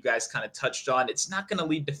is, like you guys kind of touched on, it's not going to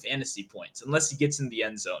lead to fantasy points unless he gets in the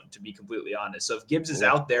end zone, to be completely honest. So if Gibbs is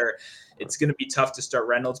out there, it's going to be tough to start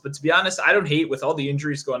Reynolds. But to be honest, I don't hate with all the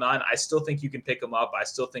injuries going on. I still think you can pick him up. I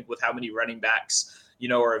still think with how many running backs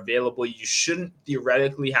are available, you shouldn't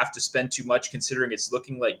theoretically have to spend too much considering it's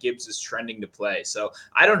looking like Gibbs is trending to play. So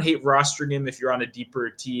I don't hate rostering him if you're on a deeper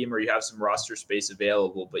team or you have some roster space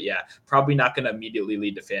available. But yeah, probably not going to immediately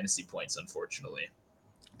lead to fantasy points, unfortunately.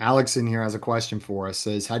 Alex in here has a question for us.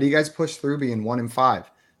 Says, how do you guys push through being 1-5?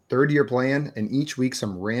 Third-year plan, and each week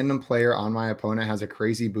some random player on my opponent has a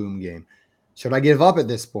crazy boom game. Should I give up at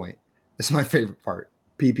this point? This is my favorite part.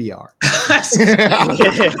 PPR. The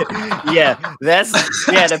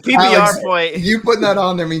PPR Alex, point. You putting that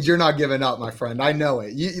on there means you're not giving up, my friend. I know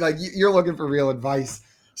it. You're looking for real advice.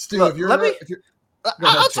 Stu, Look,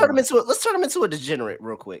 I'll turn him into it. Let's turn him into a degenerate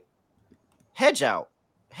real quick. Hedge out.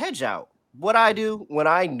 what I do when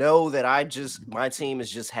I know that my team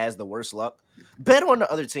has the worst luck, bet on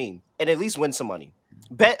the other team and at least win some money.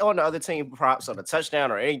 Bet on the other team props on a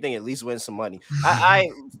touchdown or anything, at least win some money.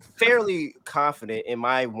 I'm fairly confident in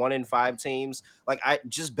my 1 in 5 teams. Like I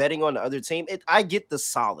just betting on the other team, I get the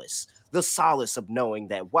solace of knowing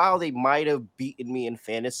that while they might have beaten me in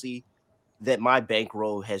fantasy, that my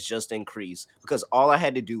bankroll has just increased because all I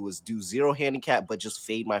had to do was do zero handicap, but just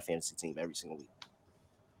fade my fantasy team every single week.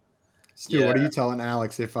 Stu, what are you telling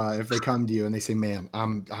Alex if they come to you and they say, "Man,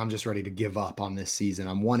 I'm just ready to give up on this season.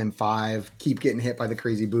 I'm 1 in 5. Keep getting hit by the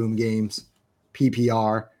crazy boom games,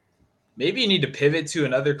 PPR." Maybe you need to pivot to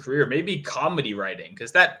another career, maybe comedy writing,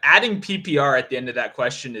 because that adding PPR at the end of that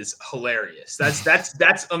question is hilarious.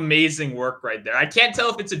 That's amazing work right there. I can't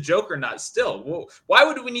tell if it's a joke or not. Still, well, why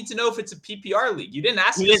would we need to know if it's a PPR league? You didn't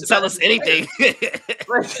ask. You didn't tell us anything.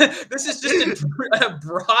 This is just a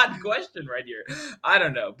broad question right here. I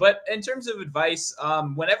don't know, but in terms of advice,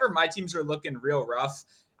 whenever my teams are looking real rough,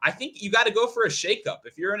 I think you got to go for a shakeup.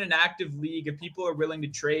 If you're in an active league, if people are willing to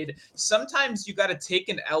trade, sometimes you got to take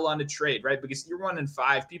an L on a trade, right? Because you're 1 in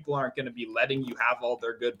 5, people aren't going to be letting you have all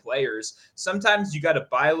their good players. Sometimes you got to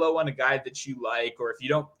buy low on a guy that you like, or if you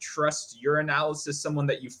don't trust your analysis, someone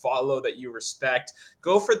that you follow, that you respect,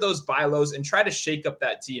 go for those buy lows and try to shake up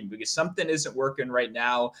that team because something isn't working right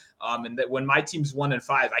now. And that when my team's 1 in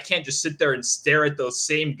 5, I can't just sit there and stare at those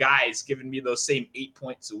same guys giving me those same 8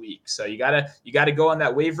 points a week. So you gotta go on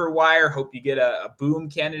that waiver wire, hope you get a boom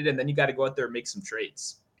candidate, and then you got to go out there and make some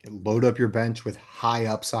trades. Load up your bench with high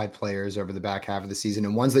upside players over the back half of the season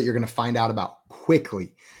and ones that you're going to find out about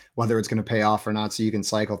quickly, whether it's going to pay off or not. So you can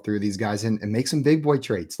cycle through these guys and make some big boy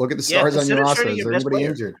trades. Look at the stars on your roster. Is there anybody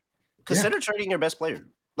injured? Consider trading your best player.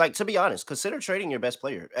 Like, to be honest, consider trading your best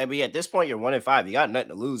player. I mean, at this point, you're 1 in 5. You got nothing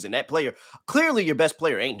to lose. And that player, clearly your best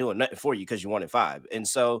player ain't doing nothing for you because you're 1 in 5. And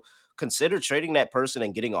so consider trading that person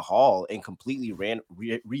and getting a haul and completely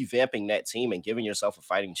revamping that team and giving yourself a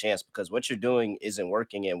fighting chance because what you're doing isn't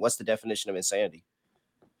working. And what's the definition of insanity?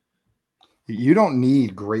 You don't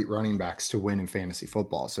need great running backs to win in fantasy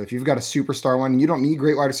football. So if you've got a superstar one, you don't need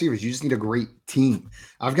great wide receivers. You just need a great team.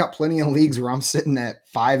 I've got plenty of leagues where I'm sitting at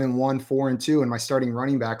 5-1, 4-2, and my starting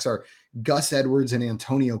running backs are Gus Edwards and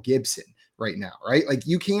Antonio Gibson right now, right? Like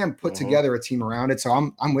you can put together a team around it. So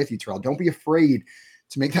I'm with you, Terrell. Don't be afraid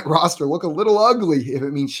to make that roster look a little ugly if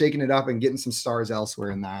it means shaking it up and getting some stars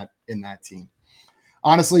elsewhere in that team.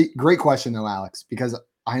 Honestly, great question though, Alex, because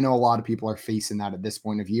I know a lot of people are facing that at this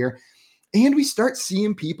point of year. And we start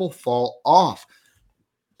seeing people fall off.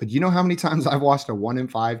 But you know how many times I've watched a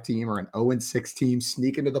 1-in-5 team or an 0-6 team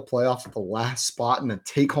sneak into the playoffs at the last spot and then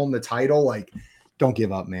take home the title? Like, don't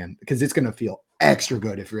give up, man, because it's going to feel extra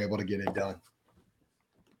good if you're able to get it done.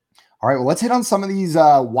 All right, well, let's hit on some of these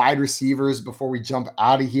wide receivers before we jump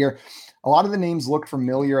out of here. A lot of the names look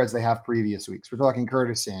familiar as they have previous weeks. We're talking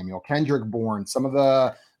Curtis Samuel, Kendrick Bourne, some of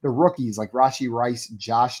the rookies like Rashee Rice,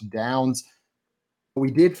 Josh Downs. We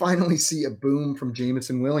did finally see a boom from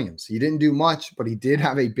Jameson Williams. He didn't do much, but he did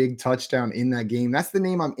have a big touchdown in that game. That's the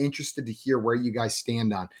name I'm interested to hear where you guys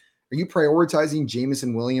stand on. Are you prioritizing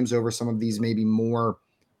Jameson Williams over some of these maybe more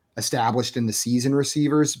established in the season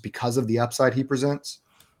receivers because of the upside he presents?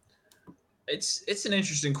 It's an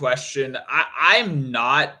interesting question. I'm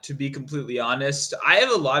not, to be completely honest. I have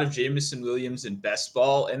a lot of Jameson Williams in best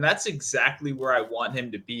ball, and that's exactly where I want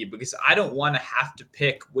him to be because I don't want to have to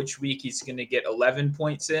pick which week he's going to get 11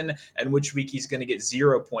 points in and which week he's going to get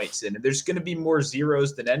 0 points in. And there's going to be more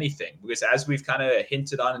zeros than anything because as we've kind of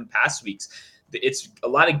hinted on in past weeks, it's a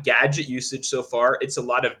lot of gadget usage so far. It's a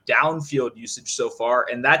lot of downfield usage so far,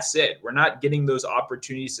 and that's it. We're not getting those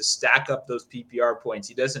opportunities to stack up those PPR points.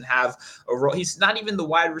 He doesn't have a role. He's not even the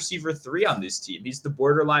wide receiver 3 on this team. He's the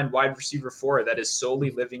borderline wide receiver 4 that is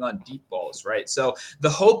solely living on deep balls, right? So the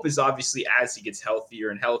hope is obviously as he gets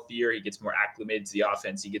healthier and healthier, he gets more acclimated to the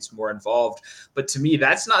offense, he gets more involved. But to me,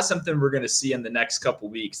 that's not something we're going to see in the next couple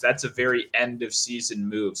weeks. That's a very end of season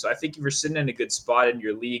move. So I think if you're sitting in a good spot in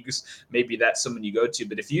your leagues, maybe that's someone you go to.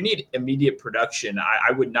 But if you need immediate production,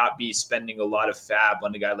 I would not be spending a lot of fab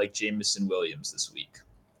on a guy like Jameson Williams this week.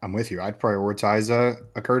 I'm with you. I'd prioritize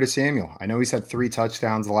a Curtis Samuel. I know he's had 3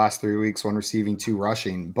 touchdowns the last 3 weeks, 1 receiving, 2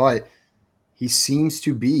 rushing, but he seems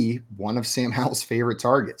to be one of Sam Howell's favorite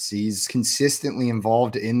targets. He's consistently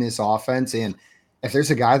involved in this offense. And if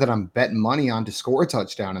there's a guy that I'm betting money on to score a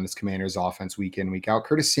touchdown in this Commanders offense week in, week out,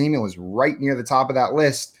 Curtis Samuel is right near the top of that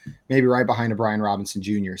list, maybe right behind a Brian Robinson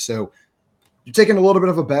Jr. So you're taking a little bit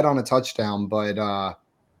of a bet on a touchdown, but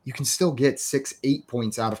you can still get 6-8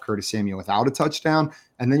 points out of Curtis Samuel without a touchdown.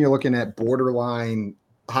 And then you're looking at borderline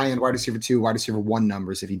high-end wide receiver 2, wide receiver 1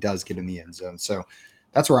 numbers if he does get in the end zone. So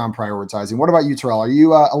That's where I'm prioritizing. What about you, Terrell? Are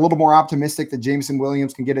you a little more optimistic that Jameson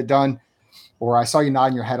Williams can get it done? Or I saw you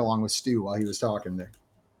nodding your head along with Stu while he was talking there.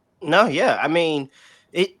 No, yeah. I mean,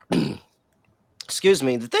 it excuse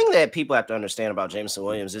me. The thing that people have to understand about Jameson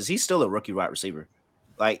Williams is he's still a rookie wide receiver.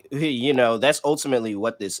 Like, that's ultimately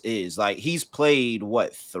what this is. Like, he's played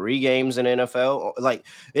 3 games in NFL. Like,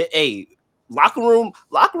 hey, locker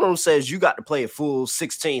room says you got to play a full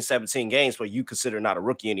 16, 17 games where you consider not a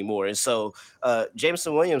rookie anymore. And so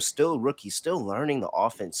Jameson Williams, still a rookie, still learning the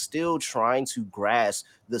offense, still trying to grasp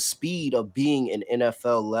the speed of being an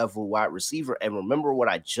NFL level wide receiver. And remember what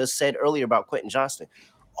I just said earlier about Quentin Johnston.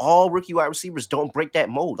 All rookie wide receivers don't break that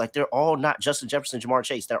mold. Like, they're all not Justin Jefferson, Jamar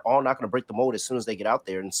Chase. They're all not going to break the mold as soon as they get out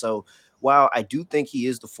there. And so while I do think he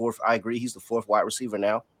is the fourth, I agree he's the fourth wide receiver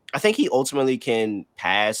now. I think he ultimately can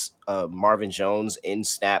pass Marvin Jones in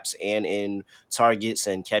snaps and in targets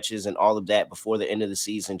and catches and all of that before the end of the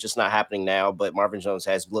season. Just not happening now, but Marvin Jones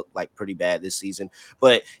has looked like pretty bad this season.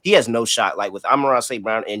 But he has no shot. Like, with Amon-Ra St.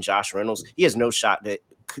 Brown and Josh Reynolds, he has no shot that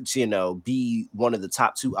could, be one of the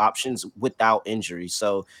top 2 options without injury.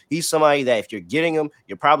 So he's somebody that if you're getting him,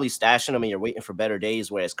 you're probably stashing him and you're waiting for better days.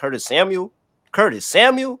 Whereas Curtis Samuel,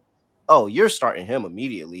 oh, you're starting him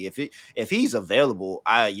immediately. If he's available,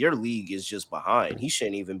 your league is just behind. He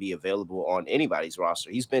shouldn't even be available on anybody's roster.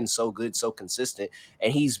 He's been so good, so consistent,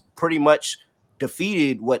 and he's pretty much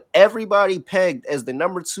defeated what everybody pegged as the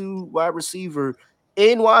number 2 wide receiver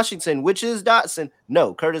in Washington, which is Dotson.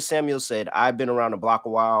 No, Curtis Samuel said, I've been around the block a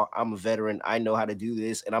while. I'm a veteran. I know how to do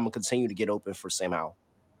this, and I'm going to continue to get open for Sam Howell.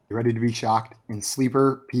 You ready to be shocked? In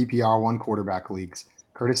sleeper PPR 1 quarterback leagues,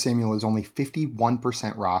 Curtis Samuel is only 51%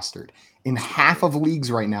 rostered. In half of leagues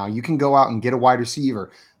right now, you can go out and get a wide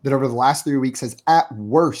receiver that over the last 3 weeks has at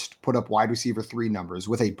worst put up wide receiver 3 numbers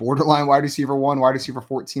with a borderline wide receiver 1, wide receiver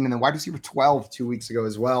 14, and then wide receiver 12 2 weeks ago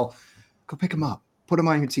as well. Go pick him up. Put him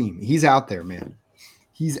on your team. He's out there, man.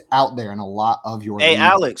 He's out there in a lot of your leagues.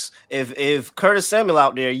 Alex, if Curtis Samuel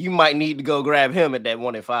out there, you might need to go grab him at that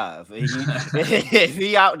 1-5. If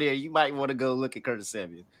he out there, you might want to go look at Curtis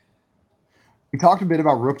Samuel. We talked a bit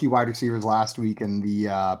about rookie wide receivers last week and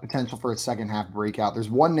the potential for a second half breakout. There's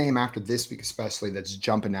one name after this week especially that's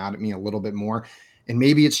jumping out at me a little bit more. And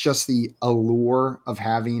maybe it's just the allure of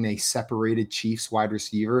having a separated Chiefs wide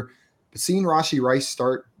receiver. But seeing Rashee Rice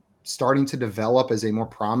starting to develop as a more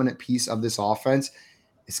prominent piece of this offense,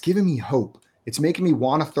 it's giving me hope. It's making me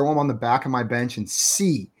want to throw him on the back of my bench and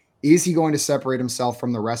see, is he going to separate himself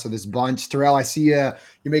from the rest of this bunch? Terrell, I see you're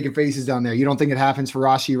making faces down there. You don't think it happens for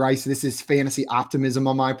Rashee Rice? This is fantasy optimism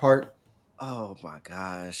on my part. Oh my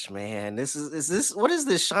gosh, man. What is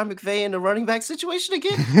this? Sean McVay in the running back situation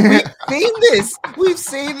again? We've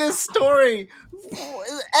seen this story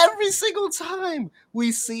every single time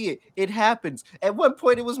we see it. It happens. At one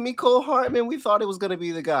point, it was Mecole Hardman. We thought it was going to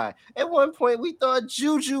be the guy. At one point, we thought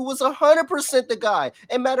Juju was 100% the guy.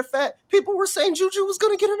 And matter of fact, people were saying Juju was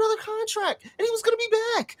going to get another contract and he was going to be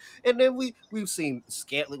back. And then we've seen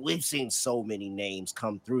so many names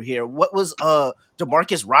come through here. What was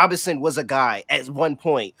Demarcus Robinson was a guy at one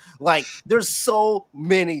point. Like, there's so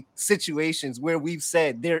many situations where we've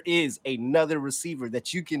said there is another receiver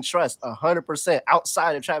that you can trust 100%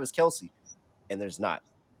 outside of Travis Kelce. And there's not.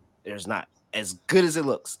 As good as it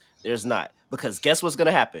looks, there's not. Because guess what's going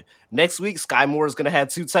to happen? Next week, Sky Moore is going to have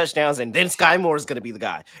 2 touchdowns, and then Sky Moore is going to be the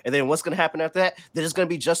guy. And then what's going to happen after that? Then it's going to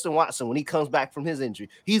be Justin Watson when he comes back from his injury.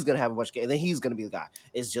 He's going to have a bunch of games, and then he's going to be the guy.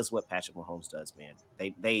 It's just what Patrick Mahomes does, man.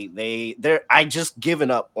 I just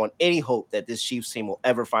given up on any hope that this Chiefs team will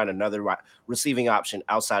ever find another receiving option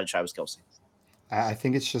outside of Travis Kelce. I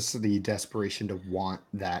think it's just the desperation to want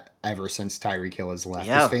that ever since Tyreek Hill has left.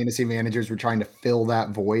 Yeah. As fantasy managers were trying to fill that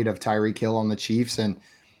void of Tyreek Hill on the Chiefs, and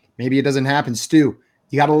maybe it doesn't happen. Stu,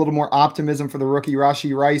 you got a little more optimism for the rookie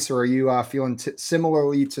Rashee Rice, or are you feeling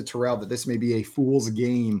similarly to Terrell that this may be a fool's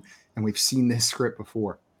game and we've seen this script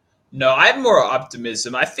before? No, I have more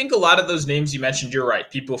optimism. I think a lot of those names you mentioned, you're right.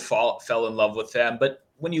 People fell in love with them. But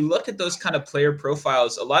when you look at those kind of player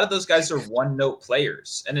profiles, a lot of those guys are one-note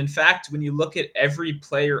players. And in fact, when you look at every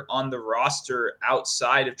player on the roster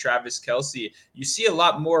outside of Travis Kelce, you see a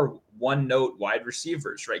lot more one-note wide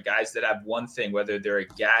receivers, right? Guys that have one thing, whether they're a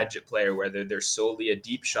gadget player, whether they're solely a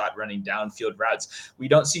deep shot running downfield routes. We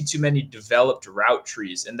don't see too many developed route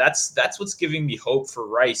trees. And that's what's giving me hope for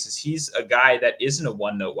Rice, is he's a guy that isn't a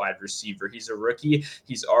one-note wide receiver. He's a rookie.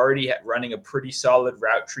 He's already running a pretty solid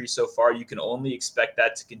route tree so far. You can only expect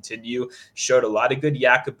that to continue. Showed a lot of good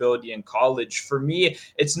yak ability in college. For me,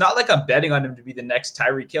 it's not like I'm betting on him to be the next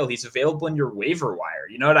Tyreek Hill. He's available in your waiver wire.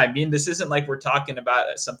 You know what I mean? This isn't like we're talking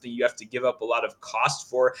about something you have have to give up a lot of cost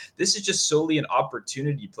for. This is just solely an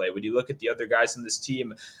opportunity play. When you look at the other guys in this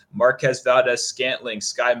team, Marquez Valdez Scantling,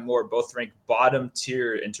 Sky Moore, both ranked bottom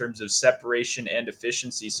tier in terms of separation and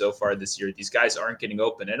efficiency so far this year. These guys aren't getting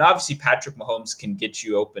open. And obviously Patrick Mahomes can get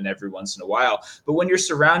you open every once in a while. But when you're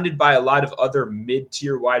surrounded by a lot of other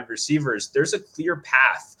mid-tier wide receivers, there's a clear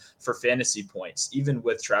path for fantasy points, even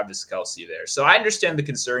with Travis Kelce there. So I understand the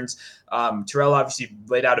concerns. Terrell obviously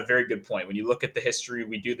laid out a very good point. When you look at the history,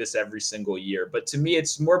 we do this every single year. But to me,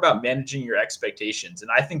 it's more about managing your expectations.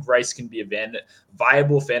 And I think Rice can be a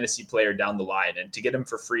viable fantasy player down the line. And to get him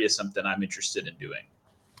for free is something I'm interested in doing.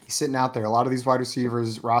 He's sitting out there. A lot of these wide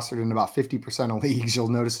receivers rostered in about 50% of leagues. You'll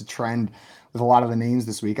notice a trend with a lot of the names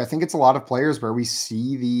this week. I think it's a lot of players where we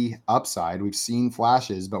see the upside. We've seen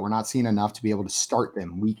flashes, but we're not seeing enough to be able to start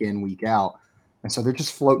them week in, week out. And so they're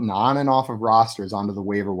just floating on and off of rosters onto the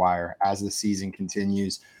waiver wire as the season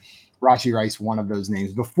continues. Rashee Rice, one of those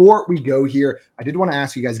names. Before we go here, I did want to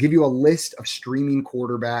ask you guys, give you a list of streaming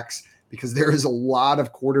quarterbacks because there is a lot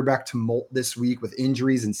of quarterback tumult this week with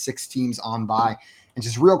injuries and 6 teams on bye. And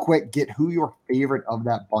just real quick, get who your favorite of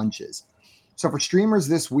that bunch is. So for streamers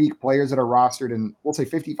this week, players that are rostered in, we'll say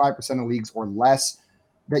 55% of leagues or less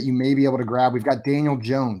that you may be able to grab, we've got Daniel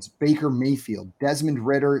Jones, Baker Mayfield, Desmond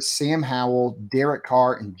Ridder, Sam Howell, Derek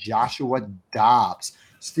Carr, and Joshua Dobbs.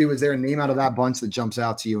 Stu, is there a name out of that bunch that jumps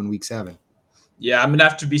out to you in week 7? Yeah, I'm going to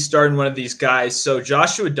have to be starting one of these guys. So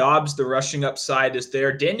Joshua Dobbs, the rushing upside is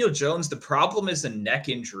there. Daniel Jones, the problem is a neck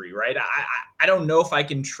injury, right? I don't know if I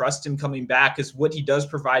can trust him coming back because what he does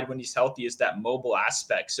provide when he's healthy is that mobile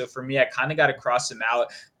aspect. So for me, I kind of got to cross him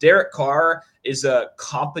out. Derek Carr is a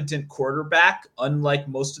competent quarterback, unlike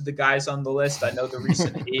most of the guys on the list. I know the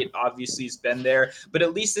recent hate obviously has been there, but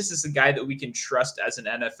at least this is a guy that we can trust as an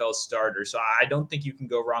NFL starter. So I don't think you can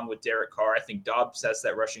go wrong with Derek Carr. I think Dobbs has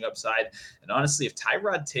that rushing upside. And honestly, if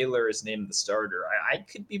Tyrod Taylor is named the starter, I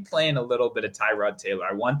could be playing a little bit of Tyrod Taylor.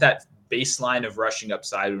 I want that baseline of rushing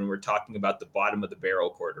upside when we're talking about the bottom of the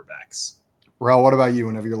barrel quarterbacks. Rel, what about you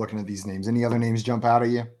whenever you're looking at these names? Any other names jump out at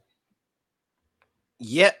you?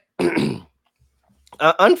 Yeah.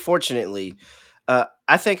 Unfortunately,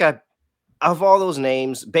 I think of all those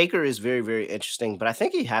names, Baker is very, very interesting, but I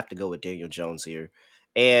think you have to go with Daniel Jones here.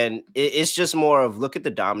 And it's just more of look at the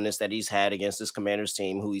dominance that he's had against this Commanders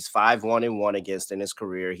team, who he's 5-1-1 against in his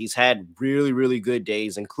career. He's had really, really good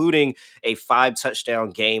days, including a 5-touchdown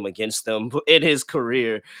game against them in his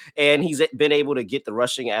career. And he's been able to get the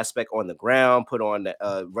rushing aspect on the ground, put on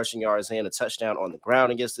the rushing yards and a touchdown on the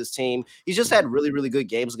ground against this team. He's just had really, really good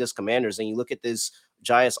games against Commanders. And you look at this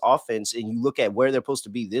Giants offense and you look at where they're supposed to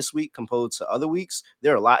be this week compared to other weeks,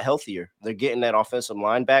 they're a lot healthier. They're getting that offensive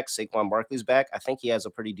line back. Saquon Barkley's back. I think he has a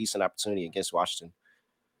pretty decent opportunity against Washington.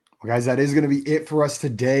 Well, guys, that is going to be it for us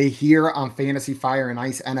today here on Fantasy Fire and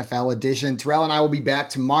Ice NFL edition. Terrell and I will be back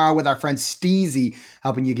tomorrow with our friend Steezy,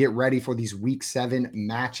 helping you get ready for these week 7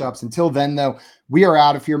 matchups. Until then, though, we are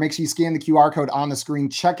out of here. Make sure you scan the QR code on the screen.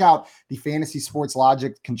 Check out the Fantasy Sports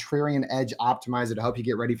Logic Contrarian Edge Optimizer to help you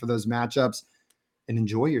get ready for those matchups. And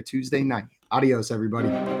enjoy your Tuesday night. Adios, everybody.